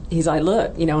he's like,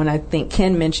 look, and I think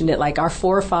Ken mentioned it, like our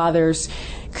forefathers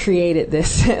created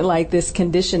this, like this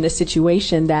condition, this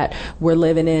situation that we're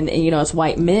living in. And, as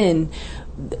white men,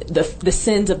 the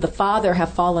sins of the father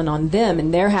have fallen on them,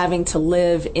 and they're having to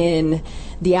live in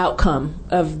the outcome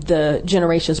of the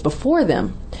generations before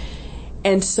them.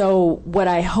 And so what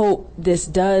I hope this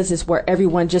does is where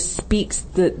everyone just speaks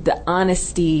the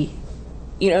honesty,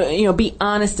 be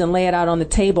honest and lay it out on the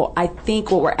table. I think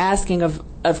what we're asking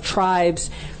of tribes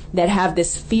that have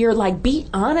this fear, like, be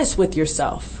honest with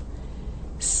yourself.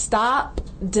 Stop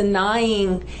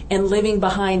denying and living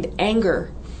behind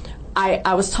anger.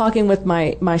 I was talking with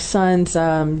my son's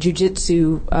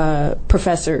jiu-jitsu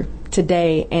professor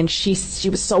today, and she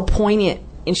was so poignant,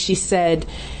 and she said,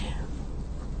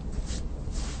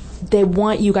 they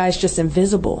want you guys just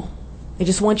invisible. They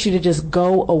just want you to just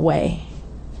go away.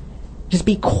 Just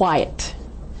be quiet.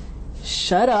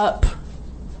 Shut up.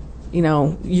 You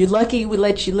know, you're lucky we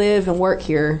let you live and work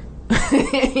here.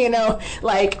 You know,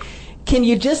 like, can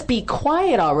you just be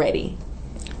quiet already?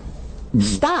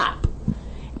 Stop.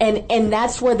 And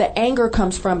that's where the anger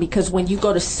comes from, because when you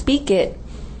go to speak it,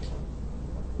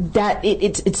 that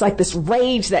it's like this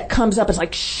rage that comes up. It's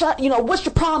like, shut, you know, what's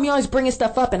your problem? You're always bringing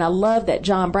stuff up. And I love that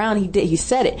John Brown, he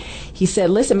said it. He said,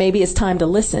 listen, maybe it's time to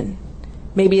listen.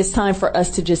 Maybe it's time for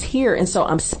us to just hear. And so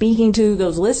I'm speaking to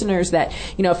those listeners that,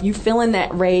 you know, if you feel in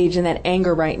that rage and that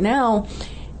anger right now,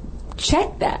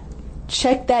 check that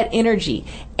energy,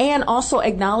 and also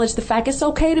acknowledge the fact it's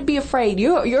okay to be afraid.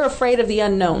 You're afraid of the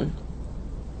unknown.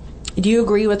 Do you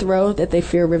agree with Ro that they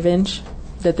fear revenge?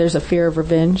 That there's a fear of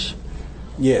revenge?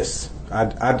 Yes,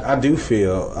 I do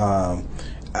feel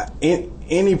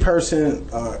any person,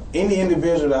 any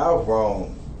individual that I've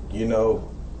wronged, you know,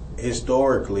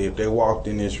 historically, if they walked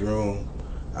in this room,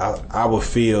 I would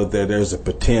feel that there's a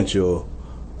potential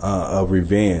of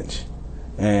revenge,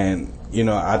 and you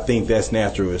know, I think that's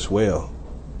natural as well.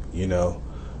 You know,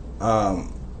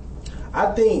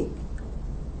 I think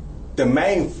the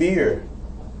main fear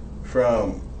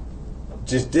from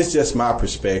just my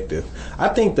perspective, I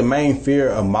think the main fear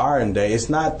of modern day, it's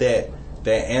not that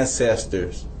their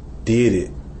ancestors did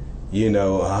it, you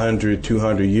know, 100,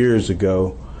 200 years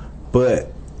ago,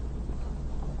 but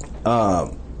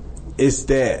it's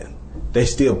that they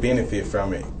still benefit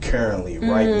from it currently,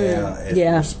 right now, as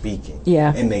we're speaking.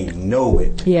 Yeah. And they know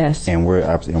it. Yes. And we're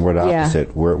the opposite.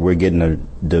 Yeah. We're getting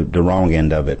the wrong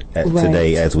end of it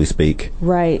today as we speak.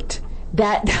 Right.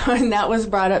 That was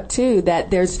brought up too, that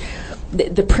there's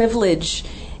the privilege,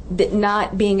 that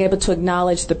not being able to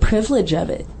acknowledge the privilege of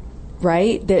it,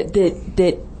 right?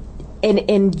 That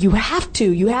and you have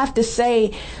to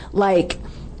say, like,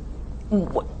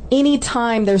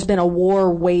 anytime there's been a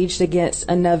war waged against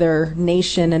another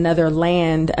nation, another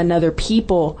land, another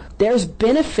people, there's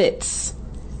benefits.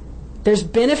 There's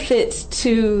benefits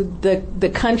to the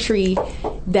country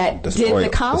that did the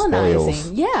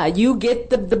colonizing. Yeah, you get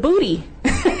the booty.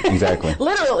 Exactly.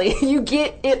 Literally, you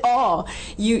get it all.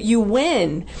 You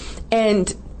win,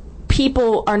 and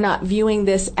people are not viewing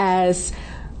this as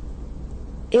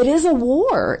it is a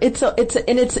war.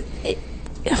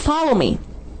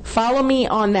 Follow me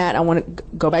on that. I want to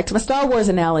go back to my Star Wars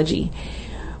analogy.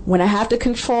 When I have to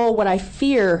control what I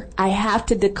fear, I have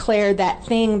to declare that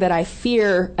thing that I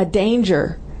fear a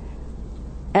danger.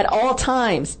 At all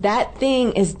times, that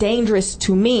thing is dangerous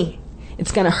to me.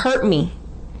 It's going to hurt me.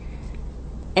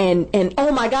 And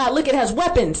oh my God, look, it has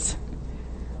weapons.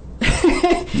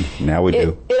 Now we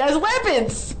do. It has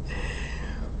weapons.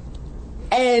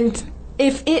 And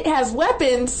if it has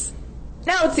weapons,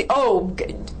 now it's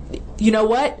you know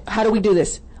what? How do we do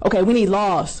this? Okay, we need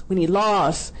laws. We need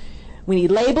labels.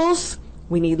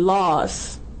 We need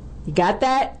laws. You got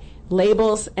that?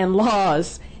 Labels and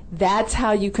laws. That's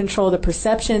how you control the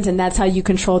perceptions, and that's how you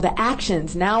control the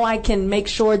actions. Now I can make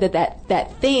sure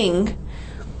that thing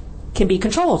can be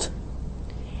controlled.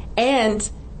 And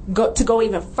to go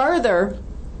even further,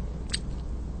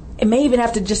 it may even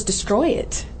have to just destroy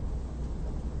it.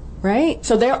 Right?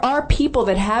 So there are people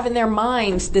that have in their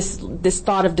minds this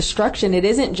thought of destruction. It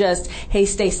isn't just, hey,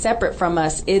 stay separate from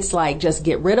us. It's like, just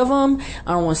get rid of them.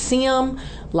 I don't want to see them.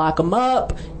 Lock them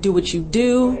up. Do what you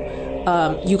do.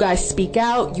 You guys speak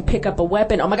out. You pick up a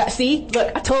weapon. Oh my God. See?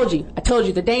 Look, I told you.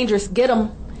 They're dangerous. Get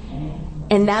them.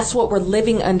 And that's what we're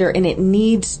living under, and it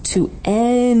needs to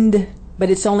end. But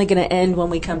it's only going to end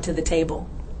when we come to the table.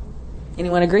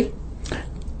 Anyone agree?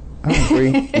 I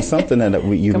agree. It's something that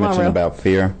you mentioned about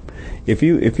fear. If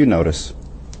you notice,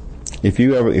 if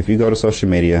you go to social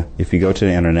media, if you go to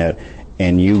the internet,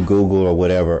 and you Google or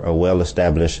whatever a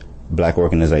well-established black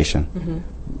organization,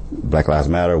 Black Lives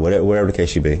Matter, whatever the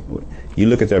case be, you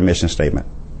look at their mission statement.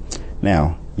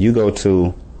 Now you go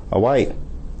to all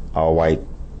white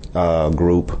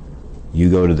group, you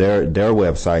go to their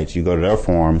websites, you go to their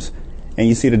forums, and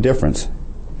you see the difference.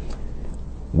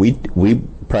 We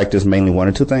practice mainly one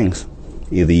or two things,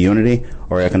 either unity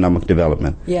or economic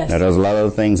development. Yes. Now, there's a lot of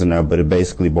other things in there, but it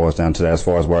basically boils down to that. As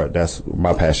far as that's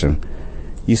my passion.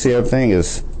 You see, everything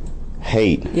is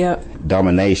hate,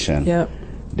 domination.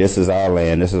 This is our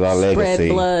land. This is our legacy. Spread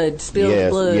blood, spill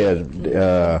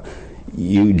blood.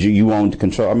 you want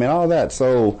control. I mean, all that.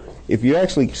 So if you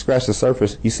actually scratch the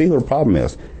surface, you see what the problem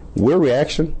is. We're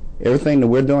reaction. Everything that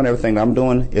we're doing, everything that I'm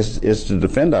doing is to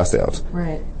defend ourselves.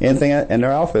 Right. Anything, and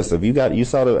they're offensive. You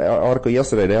saw the article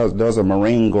yesterday. There was a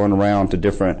Marine going around to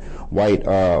different white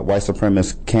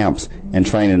supremacist camps and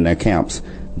training in their camps.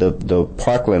 The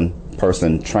Parkland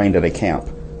person trained at a camp.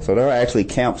 So there are actually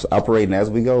camps operating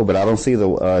as we go, but I don't see the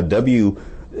WIE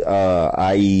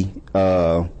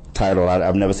title.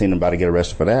 I've never seen anybody get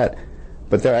arrested for that.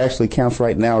 But there are actually camps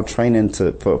right now training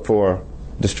for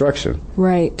destruction.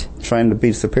 Right. Trying to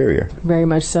be superior. Very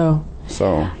much so.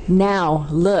 So now,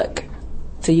 look.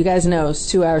 So you guys know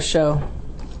it's a 2-hour show.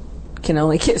 Can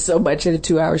only get so much in a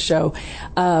 2-hour show.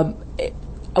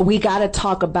 We got to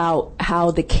talk about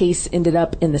how the case ended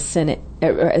up in the Senate.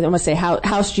 I'm going to say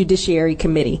House Judiciary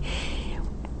Committee.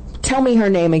 Tell me her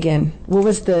name again. What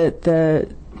was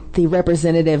the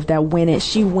representative that went in?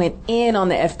 She went in on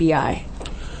the FBI.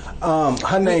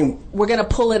 Her name. We're going to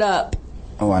pull it up.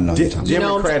 Oh, I know.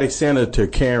 Democratic Senator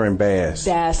Karen Bass.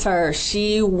 That's her.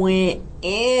 She went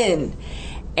in.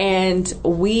 And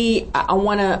I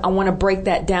want to break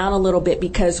that down a little bit,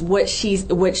 because what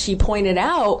she pointed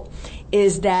out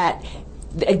is that,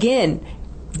 again,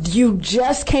 you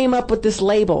just came up with this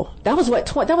label. That was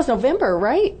that was November,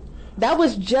 right? That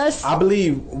was just, I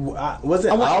believe, was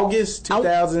it August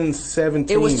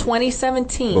 2017? It was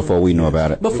 2017. Before we knew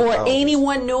about it. Before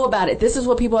anyone knew about it. This is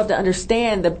what people have to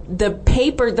understand.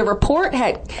 The report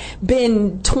had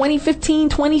been 2015,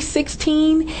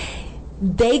 2016.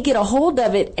 They get a hold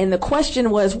of it, and the question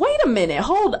was, wait a minute,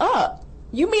 hold up.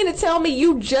 You mean to tell me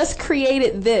you just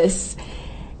created this,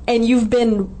 and you've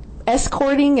been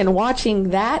escorting and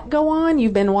watching that go on?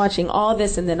 You've been watching all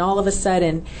this, and then all of a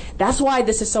sudden, that's why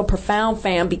this is so profound,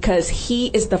 fam, because he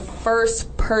is the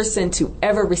first person to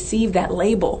ever receive that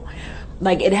label.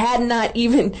 Like, it had not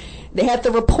even, they had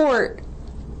the report,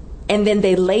 and then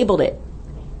they labeled it.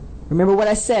 Remember what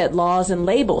I said, laws and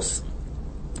labels,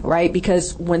 right?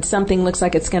 Because when something looks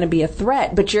like it's going to be a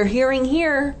threat, but you're hearing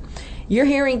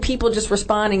people just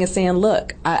responding and saying,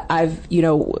 look, I've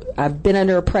been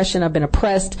under oppression. I've been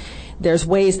oppressed. There's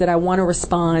ways that I want to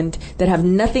respond that have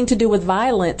nothing to do with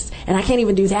violence, and I can't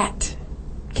even do that.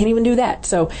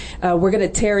 So we're going to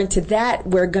tear into that.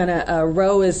 We're going to,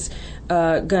 Roe is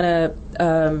going to,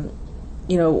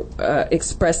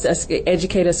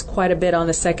 educate us quite a bit on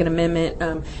the Second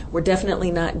Amendment. We're definitely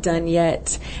not done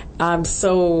yet. I'm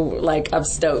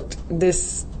stoked.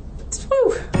 This,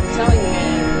 I'm telling you,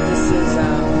 man, this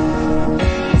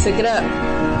is, took it up.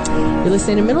 You're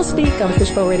listening to Mental Speak on the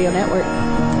Fishbowl Radio Network.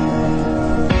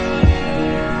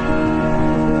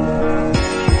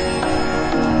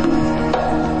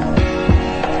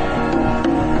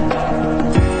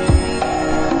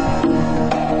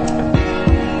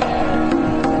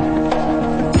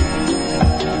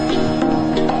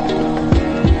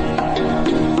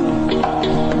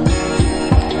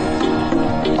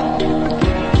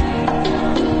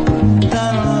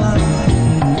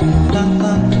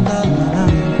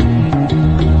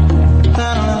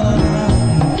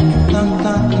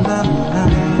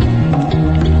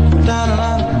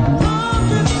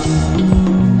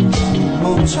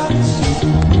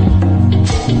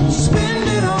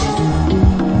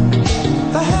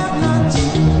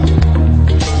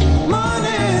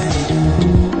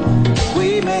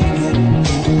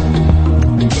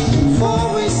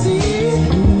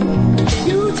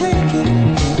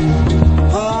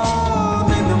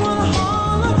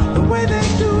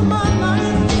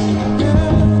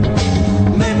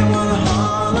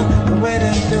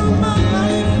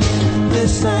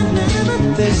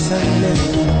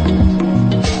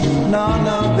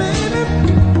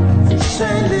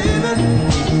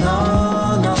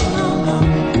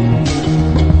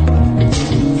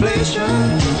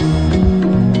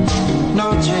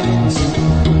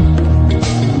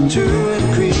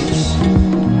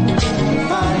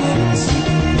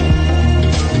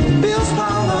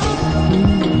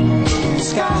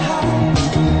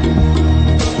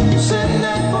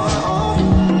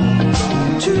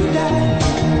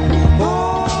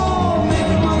 Oh, maybe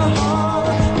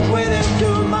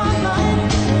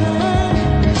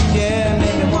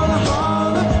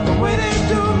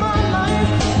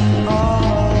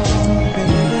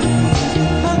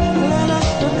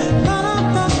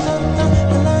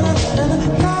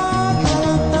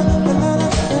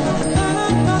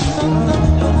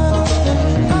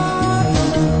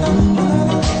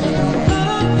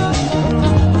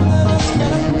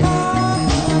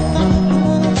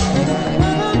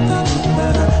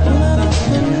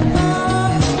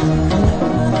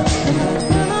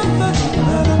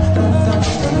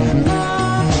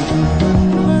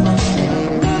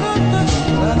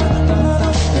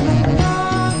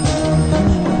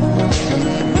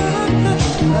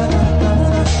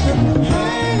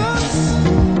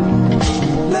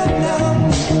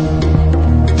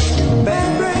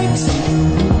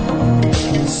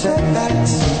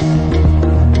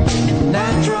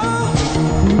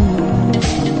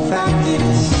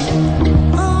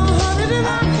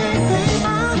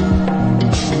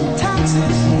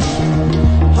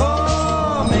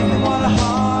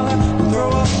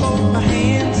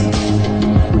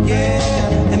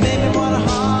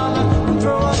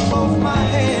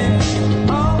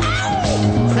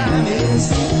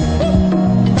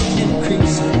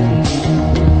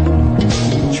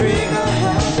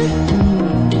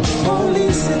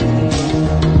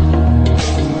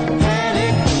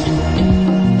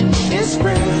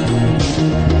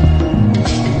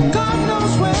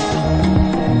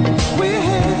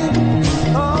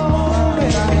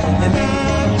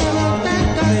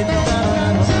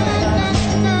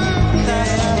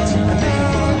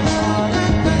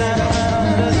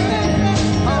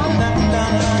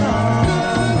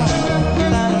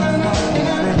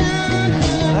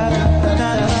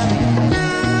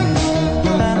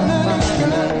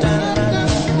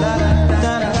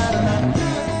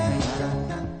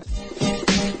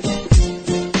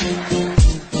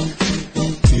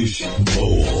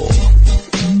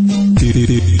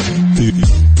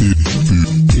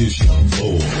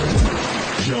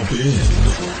in.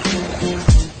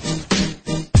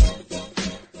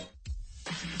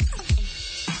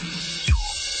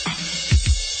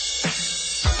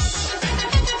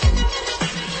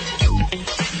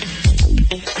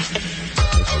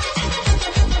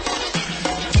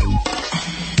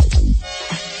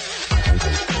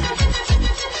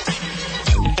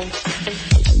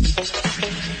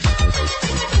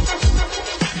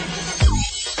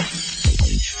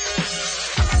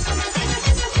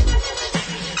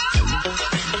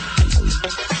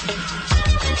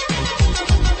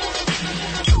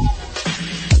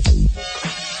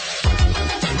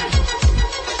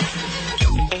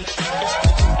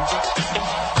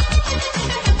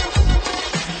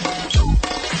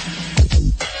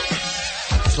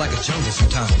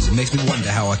 It makes me wonder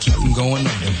how I keep from going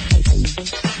under.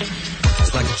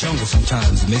 It's like a jungle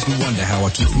sometimes. It makes me wonder how I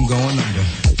keep from going under.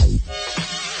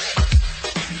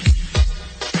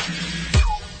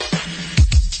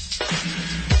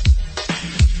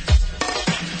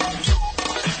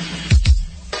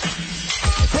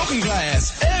 Broken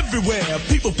glass everywhere.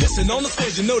 People pissing on the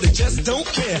stage, you know they just don't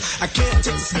care. I can't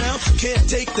take the smell, can't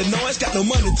take the noise. Got no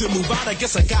money to move out, I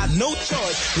guess I got no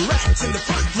choice. Rats in the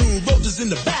front room, roaches in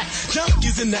the back,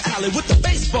 junkies in the alley with the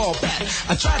baseball bat.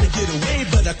 I tried to get away,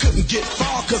 but I couldn't get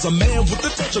far, cause a man with a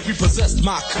touch of repossessed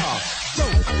my car.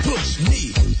 Don't push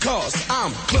me, cause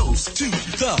I'm close to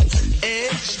the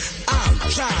edge. I'm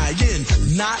trying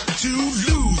not to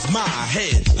lose my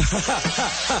head.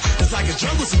 It's like a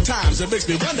jungle sometimes, it makes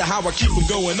me wonder how I keep from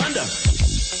going under.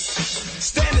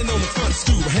 Standing on the front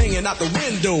stoop, hanging out the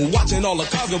window, watching all the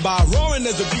cars go by, roaring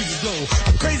as the breezes blow.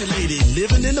 A crazy lady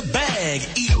living in a bag,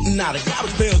 eating out of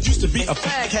garbage pails, used to be a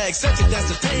fag hag, sexy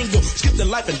dance to tango, skipped the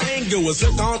life and dango, a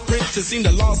zircon princess seemed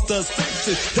to lost her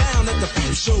senses. Down at the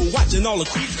peep show, watching all the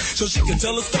creeps, so she could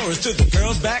tell her stories to the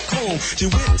girls back home. She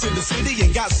went to the city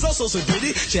and got so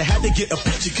gritty, she had to get a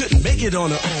pitch, she couldn't make it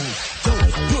on her own.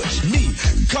 Don't push me,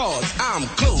 cause I'm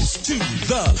close to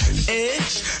the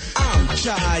edge. I'm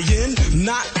trying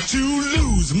not to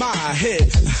lose my head.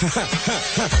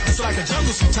 It's like a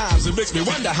jungle sometimes, it makes me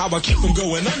wonder how I keep from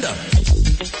going under.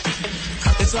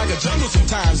 It's like a jungle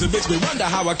sometimes, it makes me wonder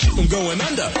how I keep from going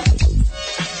under.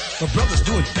 My brother's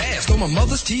doing fast on my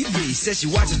mother's TV. Says she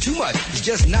watches too much, it's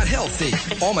just not healthy.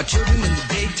 All my children in the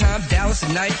daytime, Dallas at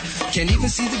night. Can't even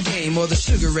see the game or the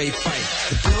Sugar Ray fight.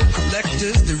 The bill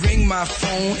collectors, they ring my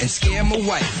phone and scare my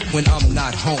wife when I'm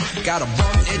not home. Got a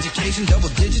bum education, double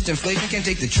digits inflation. Can't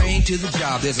take the train to the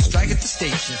job, there's a strike at the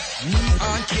station. Me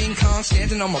on King Kong,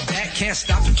 standing on my back, can't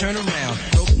stop to turn around.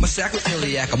 Broke my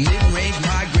sacroiliac, a mid-range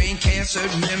migraine, cancer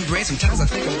membrane. Sometimes I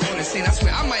think I'm going insane, I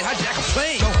swear I might hijack a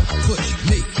plane. Don't push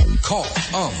me, call,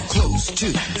 I'm close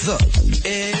to the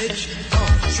edge.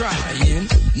 I'm trying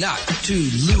not to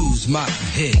lose my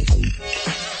head.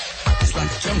 It's like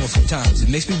a jungle sometimes, it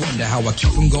makes me wonder how I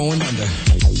keep from going under.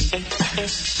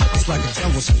 It's like a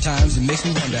jungle sometimes, it makes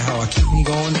me wonder how I keep from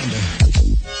going under.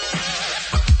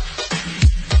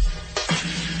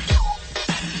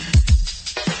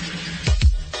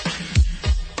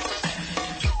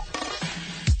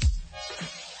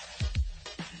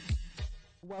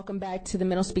 Welcome back to the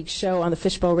Mental Speak Show on the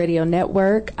Fishbowl Radio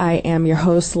Network. I am your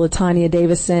host, LaTanya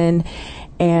Davison,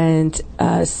 and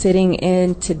sitting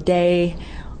in today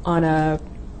on a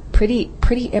pretty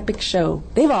epic show.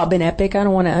 They've all been epic. I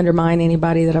don't want to undermine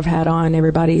anybody that I've had on.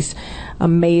 Everybody's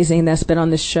amazing that's been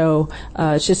on this show.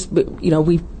 It's just,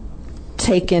 we've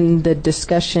taken the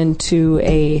discussion to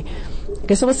I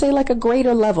guess I would say like a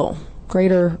greater level,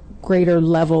 greater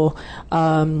level,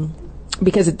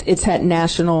 because it's had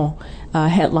national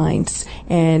headlines.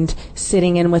 And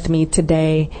sitting in with me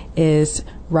today is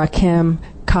Rakim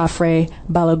Khafre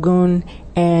Balogun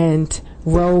and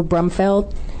Ro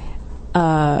Brumfeld,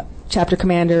 chapter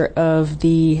commander of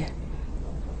the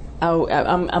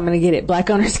I'm going to get it, Black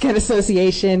Owners Gun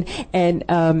Association. And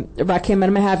Rakim, I'm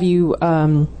going to have you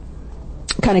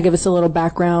kind of give us a little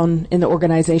background in the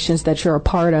organizations that you're a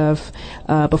part of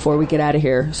before we get out of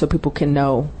here, so people can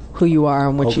know who you are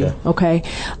and what you. Okay.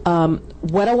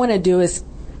 What I want to do is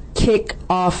kick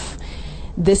off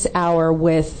this hour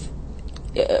with,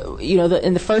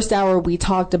 in the first hour we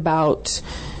talked about,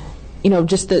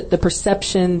 just the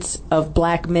perceptions of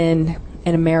black men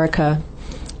in America.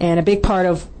 And a big part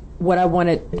of what I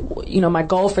wanted, my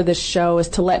goal for this show is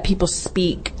to let people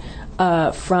speak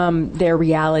from their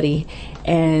reality.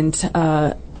 And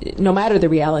no matter the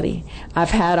reality, I've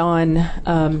had on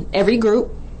every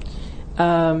group.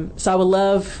 So I would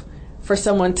love for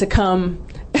someone to come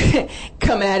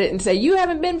at it and say, you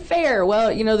haven't been fair.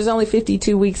 Well, there's only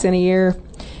 52 weeks in a year.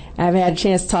 I haven't had a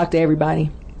chance to talk to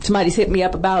everybody. Somebody's hit me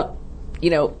up about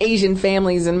Asian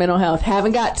families and mental health.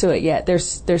 Haven't got to it yet.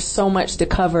 There's so much to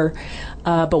cover.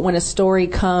 But when a story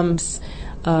comes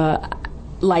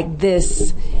like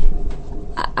this,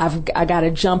 I got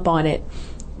to jump on it.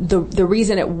 The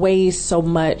reason it weighs so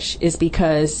much is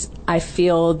because I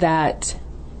feel that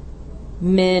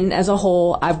men as a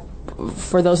whole,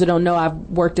 for those who don't know, I've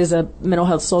worked as a mental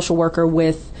health social worker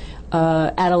with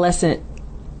adolescent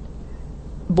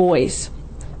boys.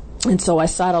 And so I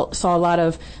saw a lot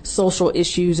of social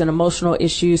issues and emotional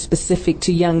issues specific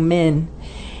to young men.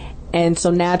 And so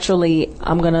naturally,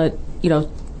 I'm going to,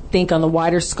 think on the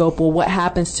wider scope, well, what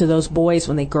happens to those boys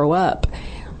when they grow up?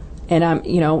 And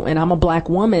I'm a black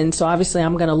woman, so obviously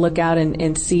I'm going to look out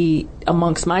and see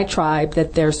amongst my tribe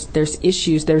that there's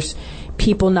issues, there's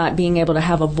people not being able to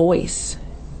have a voice,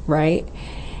 right?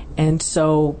 And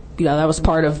so, that was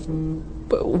part of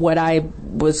what I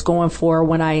was going for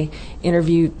when I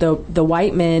interviewed the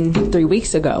white men 3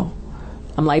 weeks ago.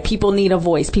 I'm like, people need a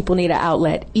voice, people need an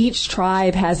outlet. Each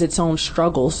tribe has its own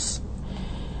struggles.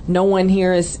 No one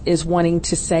here is wanting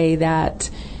to say that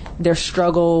their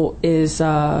struggle is, it's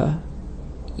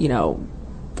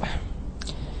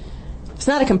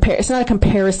not a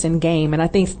comparison game. And I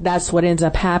think that's what ends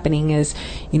up happening is,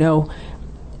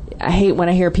 I hate when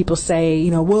I hear people say,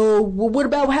 well, what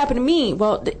about what happened to me?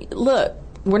 Well, look,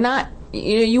 we're not,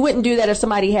 you wouldn't do that if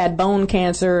somebody had bone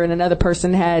cancer and another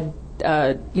person had,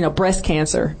 breast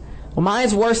cancer. Well,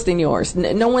 mine's worse than yours.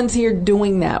 No one's here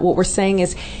doing that. What we're saying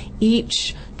is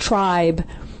each tribe,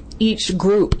 each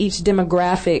group, each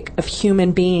demographic of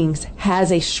human beings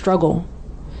has a struggle.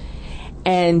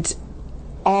 And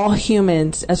all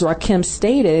humans, as Rakim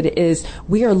stated, is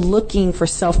we are looking for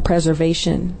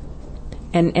self-preservation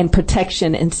and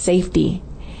protection and safety.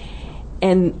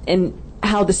 And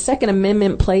how the Second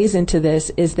Amendment plays into this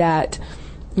is that,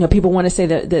 people want to say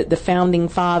that the founding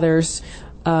fathers,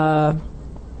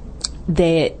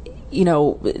 they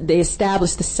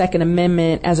established the Second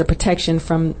Amendment as a protection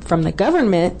from the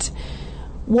government.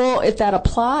 Well, if that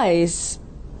applies,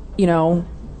 then,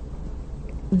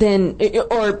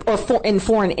 in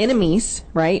foreign enemies,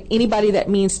 right? Anybody that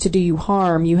means to do you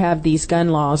harm, you have these gun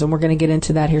laws, and we're going to get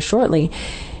into that here shortly.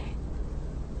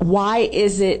 Why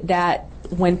is it that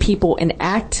when people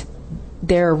enact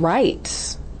their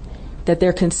rights, that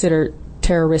they're considered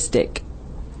terroristic?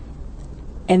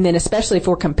 And then especially if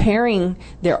we're comparing,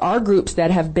 there are groups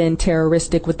that have been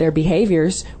terroristic with their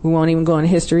behaviors. We won't even go into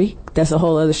history. That's a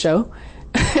whole other show.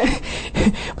 But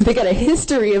they got a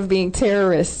history of being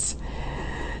terrorists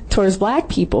towards black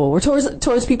people or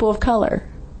towards people of color,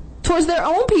 towards their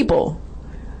own people.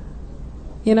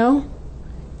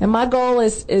 And my goal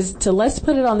is to let's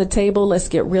put it on the table. Let's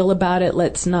get real about it.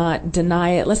 Let's not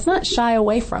deny it. Let's not shy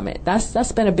away from it.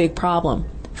 That's been a big problem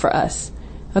for us.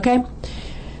 Okay?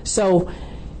 So,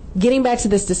 getting back to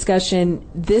this discussion,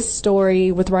 this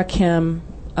story with Rakim,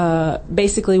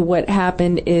 basically what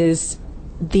happened is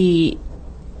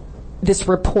this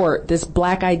report, this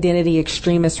Black Identity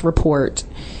Extremist report,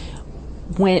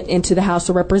 went into the House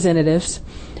of Representatives,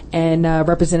 and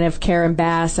Representative Karen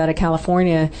Bass out of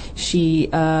California, she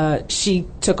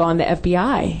took on the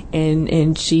FBI,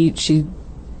 and she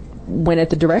went at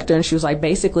the director, and she was like,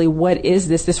 basically, what is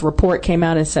this? This report came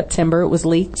out in September. It was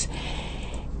leaked.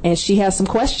 And she has some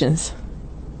questions.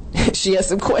 Let's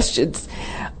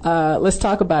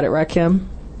talk about it, Rakim.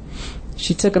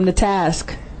 She took him to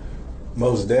task.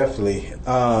 Most definitely.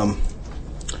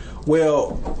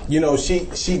 Well,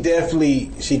 she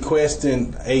definitely, she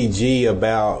questioned AG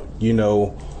about,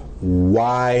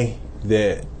 why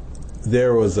that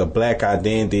there was a black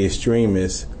identity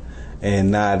extremist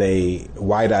and not a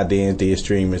white identity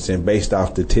extremist, and based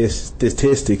off the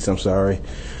statistics, white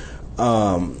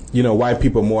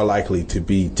people are more likely to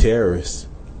be terrorists.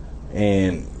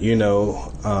 And,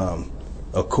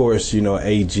 of course,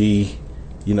 AG,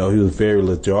 he was very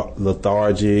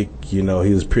lethargic. He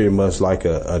was pretty much like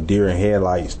a deer in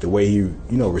headlights, the way he,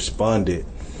 responded.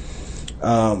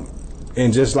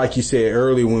 And just like you said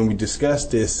earlier when we discussed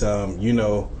this, he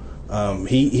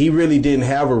really didn't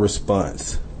have a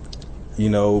response.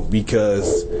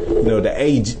 Because,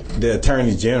 the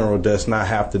Attorney General does not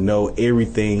have to know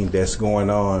everything that's going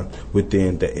on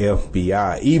within the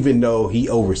FBI, even though he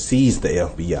oversees the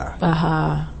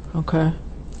FBI. Okay.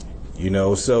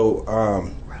 So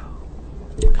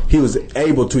he was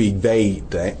able to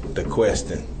evade the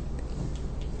question.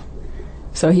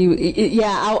 So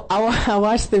I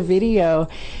watched the video,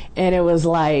 and it was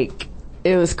like,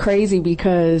 it was crazy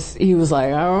because he was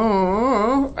like,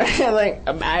 oh, like,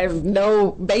 I have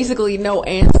basically no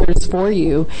answers for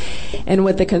you. And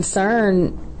what the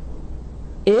concern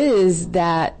is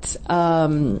that,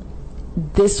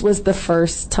 this was the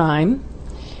first time.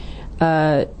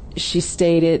 She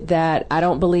stated that I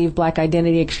don't believe black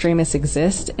identity extremists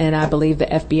exist, and I believe the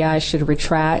FBI should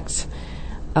retract.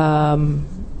 The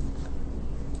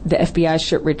FBI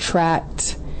should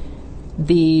retract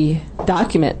the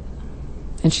document.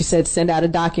 And she said, send out a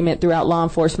document throughout law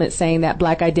enforcement saying that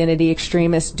black identity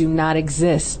extremists do not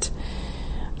exist.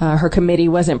 Her committee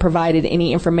wasn't provided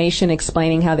any information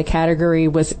explaining how the category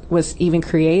was even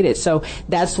created. So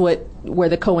that's where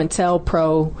the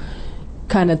COINTELPRO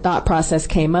kind of thought process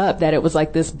came up, that it was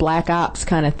like this black ops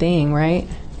kind of thing, right?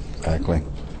 Exactly.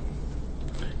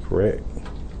 Correct.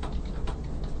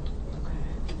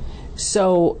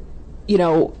 So, you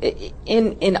know,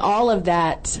 in all of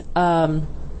that,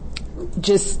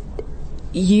 just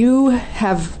you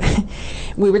have,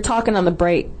 we were talking on the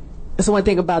break. So one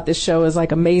thing about this show is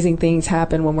like amazing things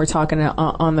happen when we're talking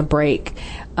on the break.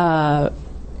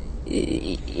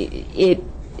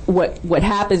 What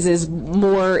happens is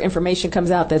more information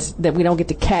comes out that we don't get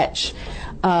to catch.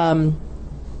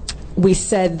 We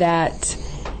said that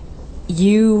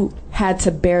you had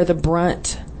to bear the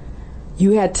brunt.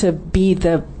 You had to be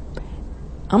the,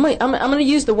 I'm going to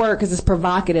use the word because it's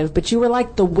provocative, but you were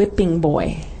like the whipping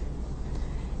boy.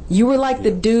 You were like the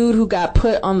dude who got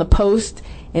put on the post,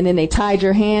 and then they tied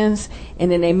your hands, and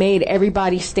then they made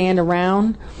everybody stand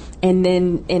around, and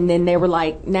then they were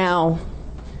like, now,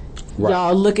 right,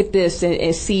 y'all look at this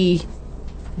and see,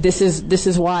 this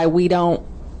is why we don't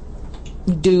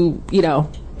do, you know.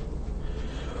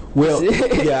 Well,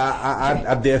 yeah,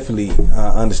 I definitely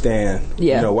understand,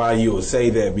 you know, why you would say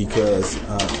that, because,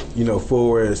 you know,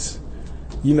 for us,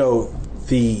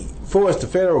 the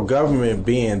federal government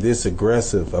being this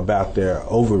aggressive about their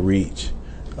overreach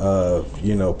of,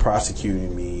 you know,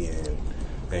 prosecuting me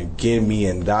and getting me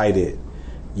indicted,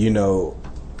 you know,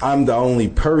 I'm the only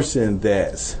person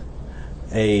that's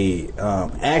a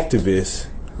activist,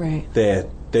 right, that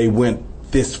they went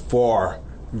this far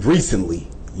recently,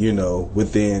 you know,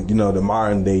 within, you know, the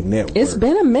modern day network. It's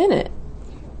been a minute.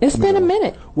 It's been a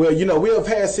minute. Well, you know, we have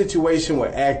had situations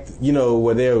where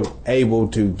where they're able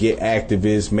to get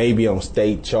activists maybe on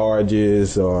state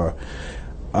charges or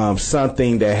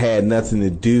something that had nothing to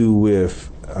do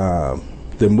with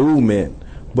the movement.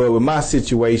 But with my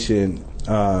situation,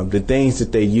 the things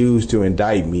that they used to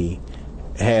indict me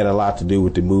had a lot to do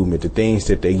with the movement. The things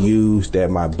that they used at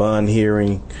my bond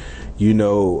hearing, you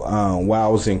know, while I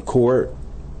was in court,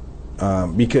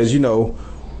 because, you know,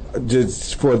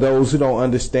 just for those who don't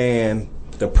understand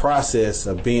the process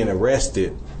of being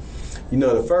arrested, you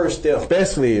know, the first step,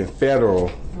 especially in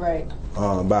federal, right,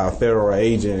 by a federal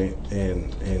agent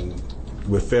and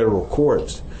with federal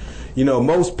courts, you know,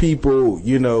 most people,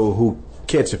 you know, who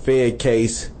catch a Fed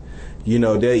case, you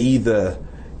know, they're either,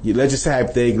 let's just say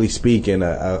hypothetically speaking,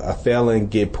 a felon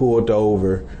get pulled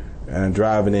over and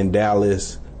driving in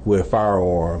Dallas with a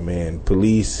firearm, and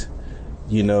police,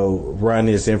 you know, run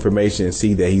his information and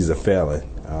see that he's a felon.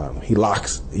 He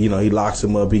locks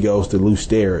him up. He goes to Lou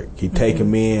Sterrick. He take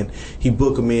him in. He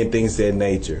book him in, things of that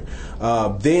nature.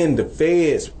 Then the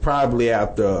feds, probably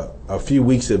after a few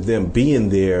weeks of them being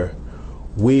there,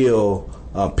 will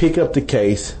pick up the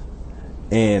case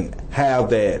and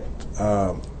have that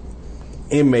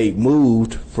inmate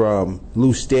moved from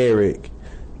Lou Sterrick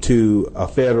to a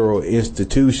federal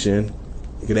institution.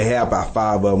 They have about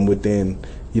 5 of them within,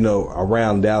 you know,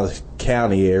 around Dallas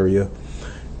County area,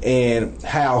 and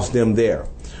house them there.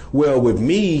 Well, with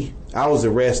me, I was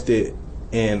arrested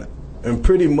and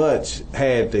pretty much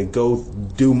had to go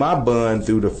do my bond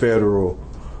through the federal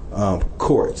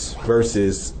courts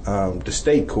versus the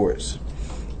state courts.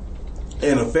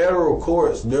 In the federal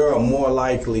courts, they are more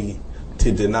likely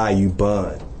to deny you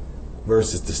bond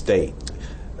versus the state.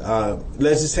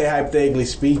 Let's just say, hypothetically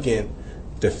speaking,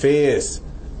 the feds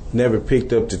never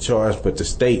picked up the charge, but the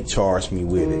state charged me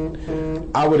with it.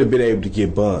 I would have been able to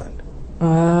get bond. You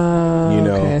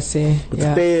know, okay, I see. But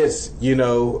the feds, you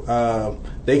know,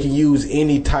 they can use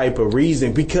any type of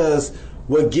reason, because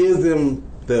what gives them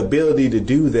the ability to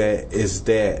do that is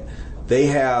that they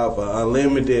have an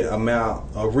unlimited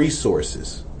amount of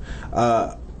resources.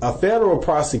 A federal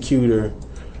prosecutor,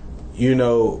 you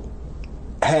know,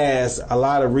 has a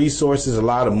lot of resources, a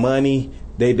lot of money.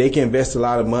 They can invest a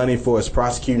lot of money for us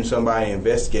prosecuting somebody,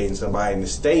 investigating somebody. In the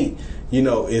state, you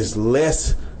know, is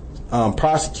less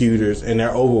prosecutors, and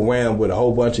they're overwhelmed with a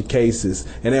whole bunch of cases,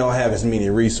 and they don't have as many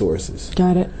resources.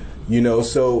 Got it. You know,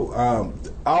 so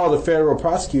all the federal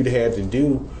prosecutor had to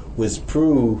do was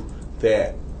prove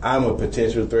that I'm a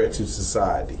potential threat to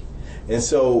society. And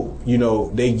so, you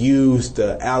know, they used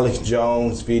the Alex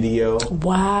Jones video.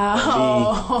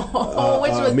 Wow.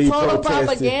 Which was total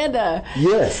propaganda.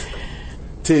 Yes.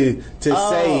 to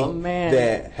say man.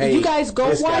 that, hey, you guys go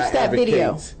this watch guy that video.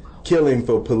 advocates killing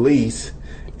for police,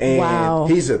 and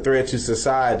he's a threat to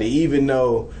society, even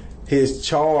though his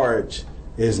charge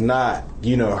is not,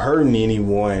 hurting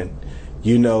anyone,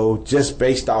 just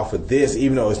based off of this,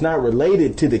 even though it's not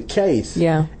related to the case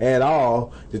at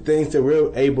all. The things that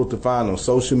we're able to find on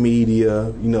social media,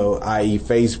 i.e.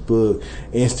 Facebook,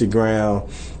 Instagram,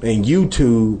 and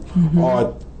YouTube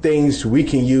are things we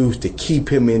can use to keep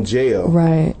him in jail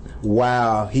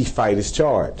while he fight his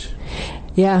charge.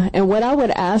 Yeah, and what I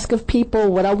would ask of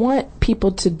people, what I want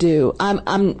people to do,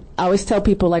 I always tell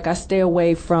people, like, I stay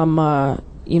away from, I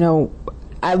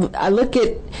look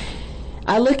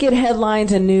at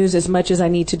headlines and news as much as I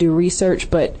need to do research,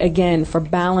 but again, for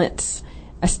balance,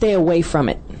 I stay away from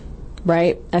it,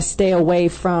 right? I stay away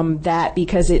from that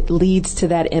because it leads to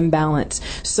that imbalance.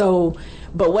 So,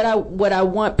 but what I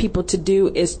want people to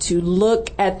do is to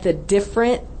look at the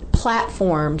different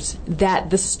platforms that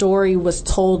the story was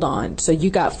told on. So you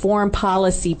got Foreign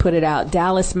Policy put it out,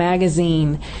 Dallas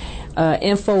Magazine,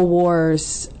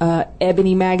 InfoWars,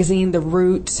 Ebony Magazine, The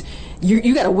Root.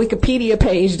 You got a Wikipedia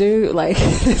page, dude. Like,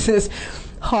 this is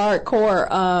hardcore.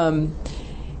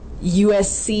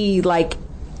 USC, like,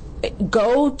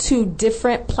 go to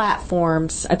different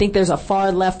platforms. I think there's a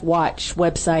Far Left Watch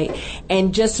website,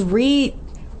 and just read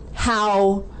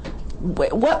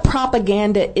what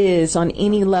propaganda is on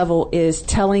any level is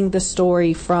telling the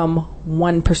story from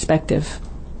one perspective.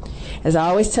 As I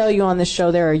always tell you on this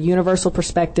show, there are universal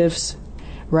perspectives,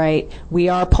 right? We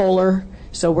are polar,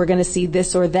 so we're going to see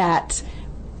this or that.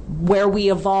 Where we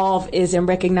evolve is in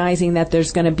recognizing that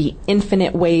there's going to be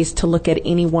infinite ways to look at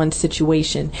any one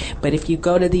situation. But if you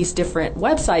go to these different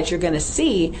websites, you're going to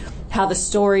see how the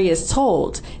story is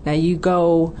told. Now, you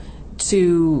go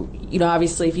to,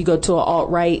 obviously, if you go to an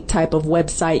alt-right type of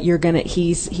website,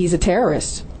 he's a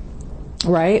terrorist,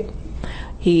 right?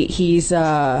 He is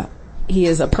a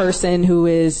person who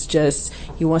is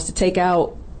he wants to take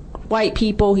out white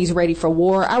people. He's ready for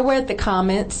war. I read the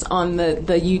comments on the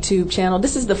YouTube channel.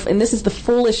 This is the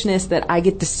foolishness that I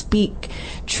get to speak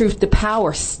truth to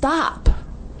power. Stop.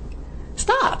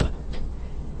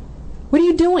 What are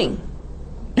you doing?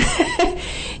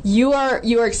 You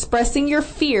are expressing your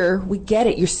fear. We get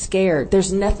it. You're scared.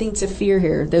 There's nothing to fear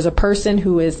here. There's a person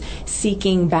who is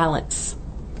seeking balance,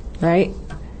 right?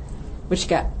 What you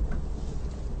got?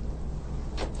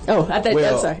 Oh, I'm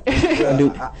sorry.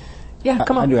 Yeah,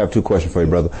 come on. I do have two questions for you,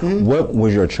 brother. Mm-hmm. What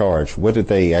was your charge? What did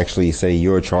they actually say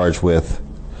you were charged with?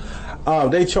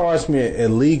 They charged me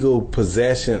illegal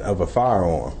possession of a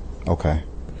firearm. Okay.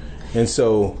 And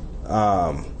so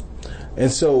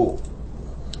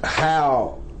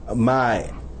how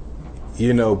my,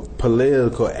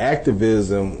 political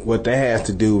activism, what that has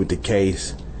to do with the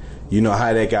case,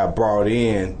 how that got brought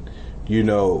in,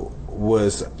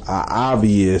 was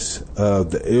obvious.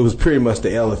 It was pretty much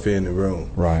the elephant in the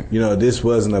room. Right. This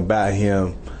wasn't about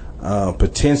him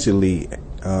potentially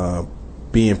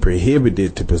being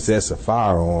prohibited to possess a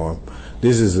firearm.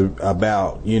 This is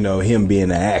about, him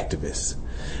being an activist.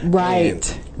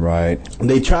 Right. And right.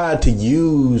 They tried to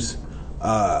use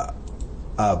a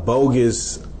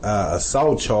bogus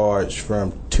assault charge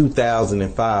from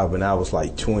 2005 when I was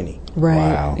like 20. Right.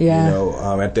 Wow.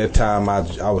 Yeah. At that time I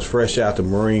was fresh out the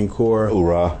Marine Corps.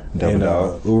 Hoorah. Devil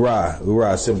Dog.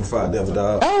 Hoorah. Simplified Devil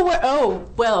Dog.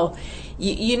 Well,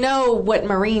 you know what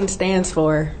Marine stands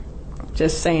for.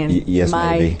 Just saying. Yes,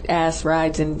 my Navy. Ass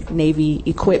rides in Navy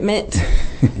equipment.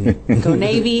 Go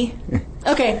Navy.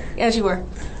 Okay, as you were.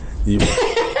 We're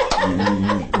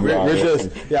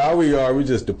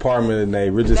just Department of the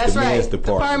Navy. We're just That's the right. men's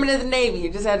department. Department of the Navy.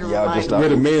 You just had to remind me. We're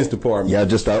the men's department. Y'all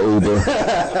just our Uber.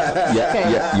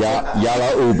 Y'all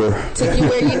are Uber. Took you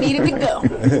where you needed to go.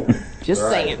 Just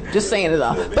saying it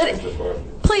all. But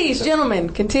please, gentlemen,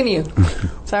 continue.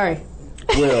 Sorry.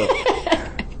 Well,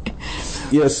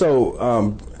 yeah.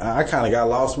 So I kind of got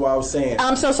lost what I was saying.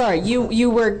 I'm so sorry.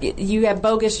 You had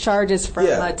bogus charges from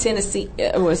Tennessee.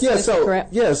 Tennessee,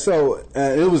 correct? Yeah. So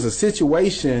it was a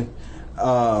situation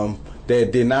that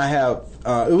did not have.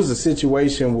 It was a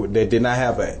situation that did not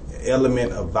have an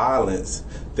element of violence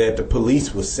that the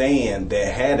police was saying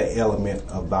that had an element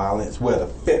of violence. Well,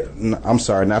 I'm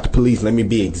sorry, not the police. Let me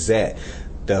be exact.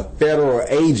 The federal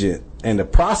agent and the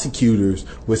prosecutors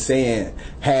were saying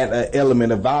had an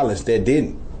element of violence that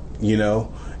didn't.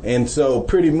 And so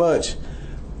pretty much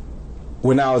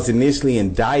when I was initially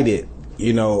indicted,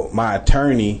 my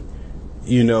attorney,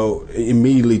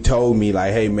 immediately told me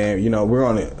like, hey man, we're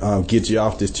going to get you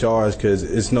off this charge because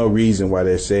it's no reason why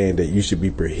they're saying that you should be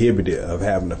prohibited of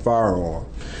having a firearm.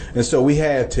 And so we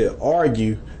had to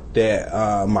argue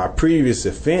that my previous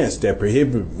offense that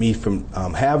prohibited me from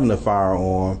having a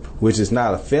firearm, which is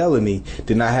not a felony,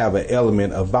 did not have an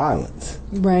element of violence.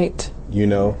 Right. You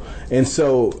know, and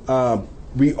so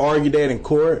we argued that in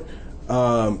court.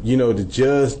 You know, the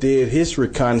judge did his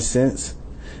reconnaissance,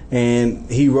 and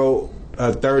he wrote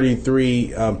a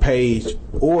 33-page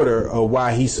order of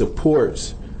why he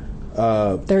supports.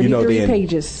 33 you know,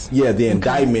 pages. Yeah, the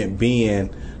indictment being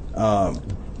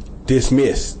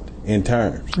dismissed in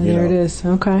terms. There it is.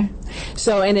 Okay.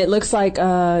 So, and it looks like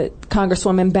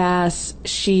Congresswoman Bass,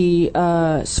 she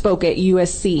spoke at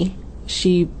USC.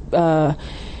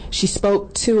 She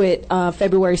spoke to it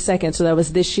February 2nd, so that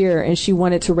was this year, and she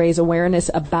wanted to raise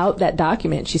awareness about that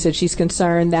document. She said she's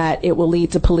concerned that it will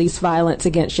lead to police violence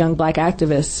against young black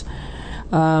activists.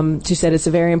 She said it's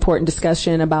a very important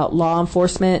discussion about law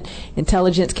enforcement,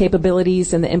 intelligence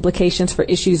capabilities, and the implications for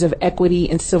issues of equity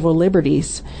and civil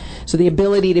liberties. So the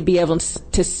ability to be able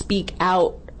to speak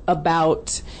out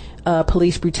about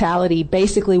police brutality.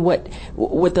 Basically, what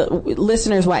the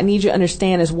listeners, what I need you to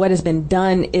understand is what has been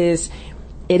done is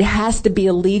it has to be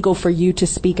illegal for you to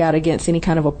speak out against any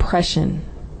kind of oppression,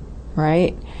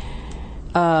 right?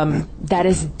 That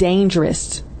is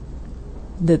dangerous.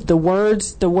 The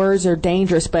words are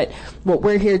dangerous, but what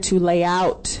we're here to lay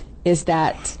out is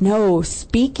that no,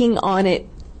 speaking on it,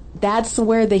 that's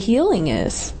where the healing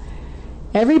is.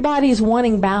 Everybody's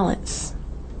wanting balance.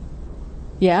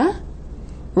 Yeah?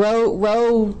 Row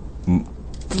look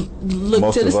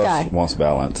Most to the of sky. us wants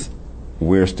balance.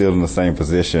 We're still in the same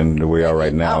position that we are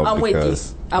right now. I'm with you.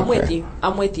 I'm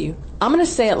with you. I'm going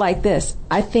to say it like this.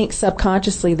 I think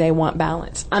subconsciously they want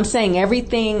balance. I'm saying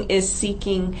everything is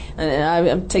seeking,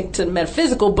 I'm taking to the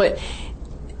metaphysical, but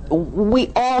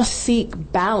we all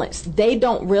seek balance. They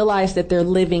don't realize that they're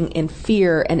living in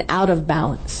fear and out of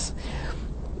balance.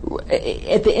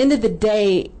 At the end of the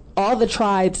day, all the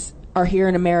tribes are here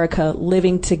in America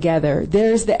living together.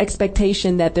 There's the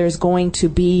expectation that there's going to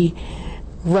be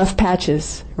rough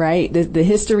patches, right? The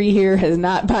history here has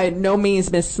not by no means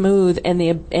been smooth, and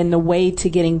the way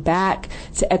to getting back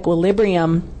to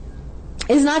equilibrium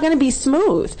is not going to be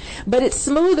smooth. But it's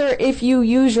smoother if you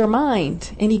use your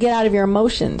mind and you get out of your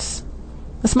emotions.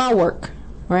 That's my work,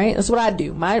 right? That's what I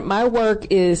do. My work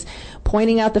is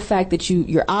pointing out the fact that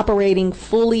you're operating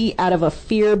fully out of a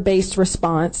fear-based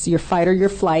response, your fight or your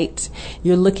flight.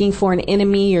 You're looking for an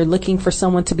enemy. You're looking for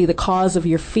someone to be the cause of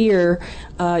your fear.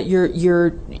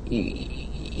 You're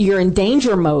in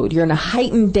danger mode. You're in a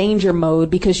heightened danger mode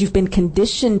because you've been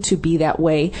conditioned to be that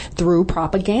way through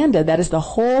propaganda. That is the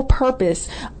whole purpose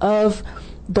of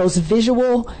those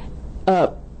visual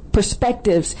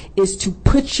perspectives, is to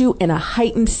put you in a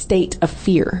heightened state of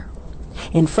fear.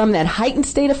 And from that heightened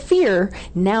state of fear,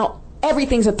 now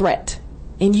everything's a threat.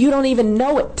 And you don't even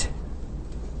know it.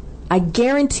 I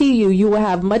guarantee you will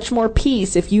have much more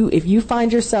peace if you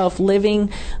find yourself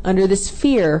living under this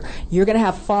fear. You're going to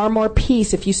have far more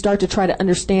peace if you start to try to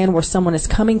understand where someone is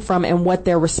coming from and what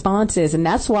their response is. And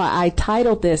that's why I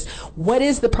titled this, What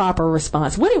is the Proper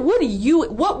Response? What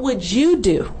would you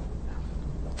do?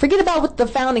 Forget about what the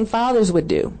founding fathers would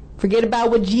do. Forget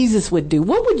about what Jesus would do.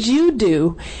 What would you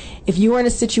do if you were in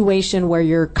a situation where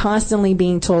you're constantly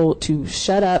being told to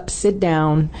shut up, sit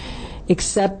down,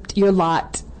 accept your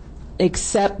lot,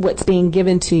 accept what's being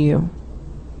given to you?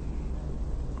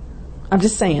 I'm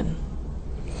just saying.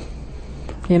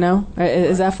 You know,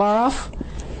 is that far off?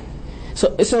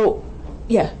 So,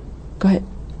 yeah, go ahead.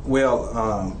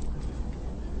 Well,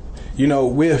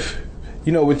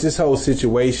 with this whole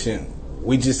situation,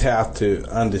 we just have to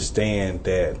understand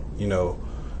that,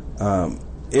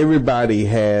 everybody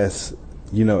has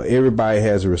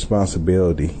a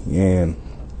responsibility. And,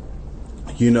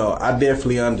 I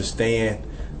definitely understand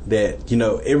that,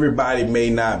 everybody may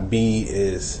not be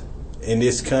in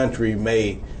this country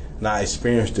may not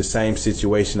experience the same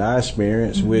situation I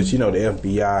experienced, which, the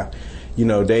FBI,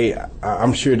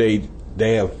 I'm sure they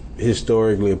have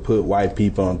historically put white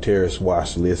people on terrorist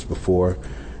watch lists before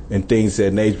and things of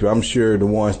that nature. I'm sure the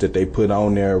ones that they put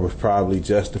on there was probably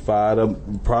justified or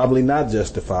probably not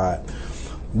justified.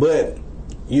 But,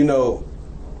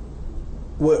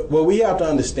 what we have to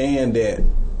understand that,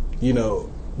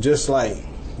 just like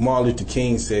Martin Luther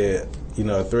King said,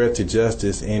 a threat to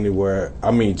justice anywhere.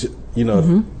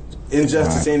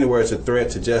 Injustice anywhere is a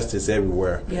threat to justice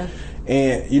everywhere. Yeah.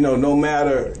 And, no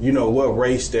matter, what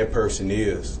race that person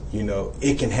is,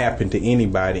 it can happen to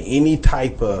anybody. Any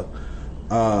type of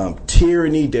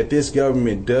tyranny that this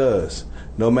government does,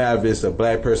 no matter if it's a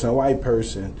black person or white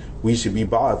person, we should be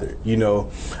bothered.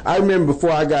 I remember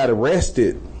before I got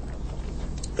arrested,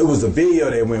 it was a video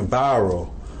that went viral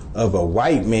of a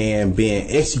white man being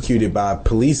executed by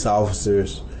police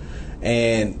officers.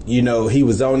 And, you know, he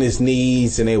was on his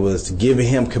knees and they was giving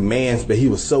him commands, but he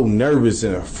was so nervous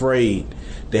and afraid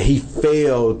that he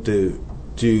failed to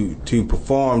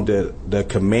perform the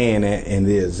command in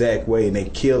the exact way, and they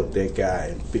killed that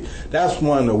guy. That's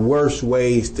one of the worst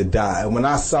ways to die. When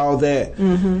I saw that,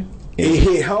 it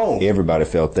hit home. Everybody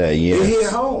felt that, yes. It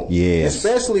hit home. Yes.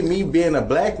 Especially me being a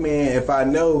black man, if I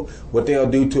know what they'll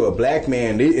do to a black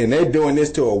man, and they're doing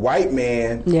this to a white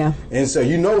man. Yeah. And so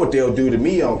you know what they'll do to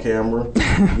me on camera.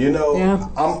 You know,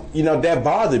 Yeah. That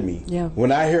bothered me. Yeah.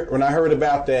 When I heard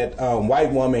about that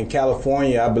white woman in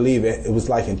California, I believe it was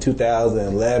like in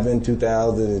 2011,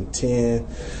 2010.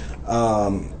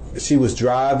 She was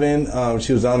driving.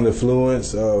 She was under the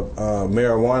influence of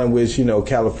marijuana, which, you know,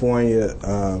 California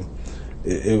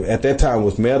at that time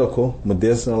was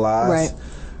medicinalized.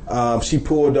 Right. She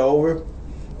pulled over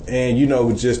and, you know,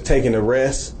 was just taking a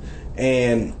rest.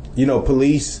 And, you know,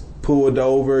 police pulled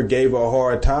over, gave her a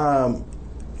hard time,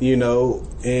 you know,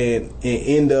 and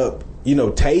end up, you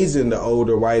know, tasing the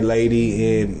older white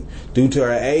lady. And due to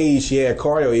her age, she had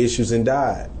cardio issues and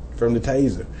died from the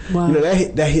taser. Wow. You know,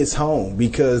 that hits home,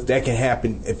 because that can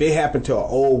happen. If it happened to an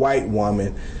old white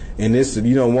woman, and this,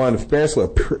 you know, one especially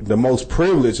the most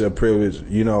privileged of privilege,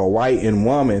 you know, a white and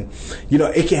woman, you know,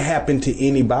 it can happen to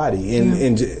anybody.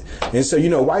 And so, you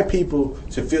know, white people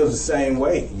should feel the same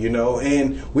way, you know.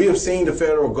 And we have seen the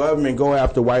federal government go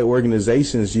after white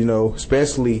organizations, you know,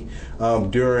 especially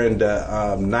during the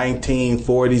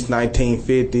 1940s,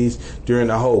 1950s, during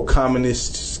the whole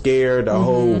communist scare, the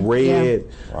whole red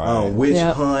witch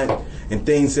hunt, and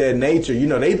things of that nature. You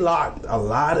know, they locked a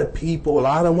lot of people, a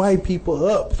lot of white people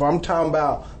up. I'm talking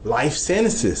about life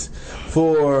sentences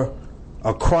for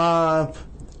a crime,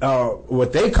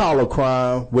 what they call a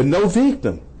crime, with no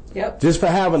victim. Yep. Just for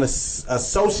having a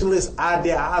socialist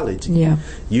ideology. Yeah.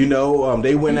 You know,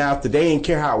 they went after, they didn't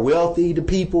care how wealthy the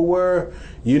people were,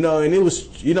 you know, and it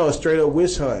was, you know, a straight up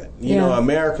witch hunt. You know,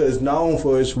 America is known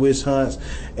for its witch hunts,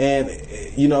 and,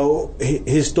 you know,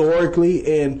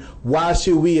 historically, and why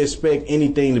should we expect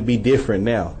anything to be different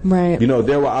now? Right. You know,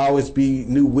 there will always be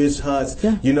new witch hunts.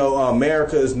 Yeah. You know,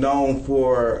 America is known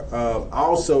for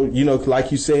also, you know,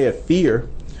 like you said, fear,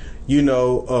 you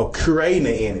know, of creating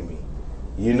an enemy.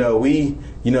 You know,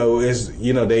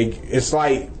 it's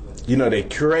like, you know, they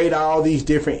create all these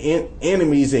different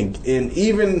enemies, and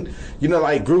even, you know,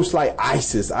 like groups like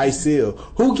ISIL.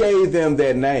 Who gave them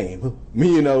that name?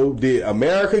 You know, did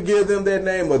America give them that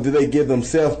name, or did they give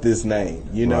themselves this name?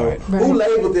 You know, Right. Who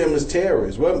labeled them as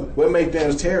terrorists? What make them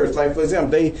as terrorists? Like, for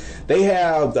example, they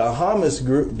have the Hamas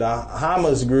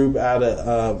group out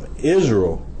of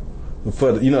Israel,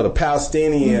 for, you know, the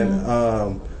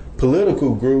Palestinian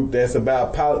political group that's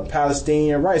about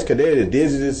Palestinian rights, because they're the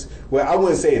indigenous, well, I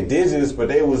wouldn't say indigenous, but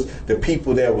they was the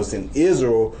people that was in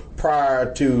Israel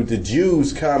prior to the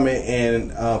Jews coming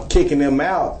and kicking them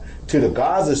out to the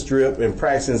Gaza Strip and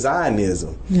practicing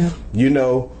Zionism. Yeah. You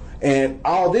know, and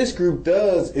all this group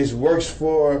does is works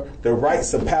for the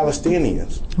rights of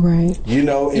Palestinians. Right. You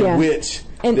know, in which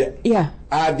the yeah.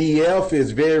 IDF is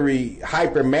very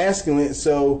hyper masculine,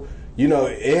 so you know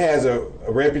it has a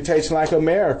reputation like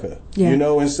America. Yeah. You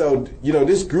know, and so you know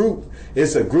this group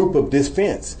is a group of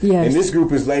defense, yes. and this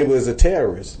group is labeled as a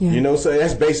terrorist. Yeah. You know, so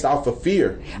that's based off of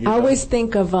fear. I always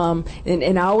think of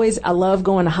and I love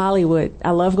going to Hollywood.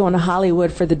 I love going to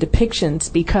Hollywood for the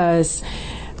depictions, because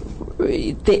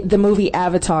the movie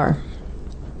Avatar.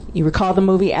 You recall the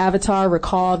movie Avatar?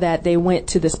 Recall that they went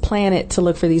to this planet to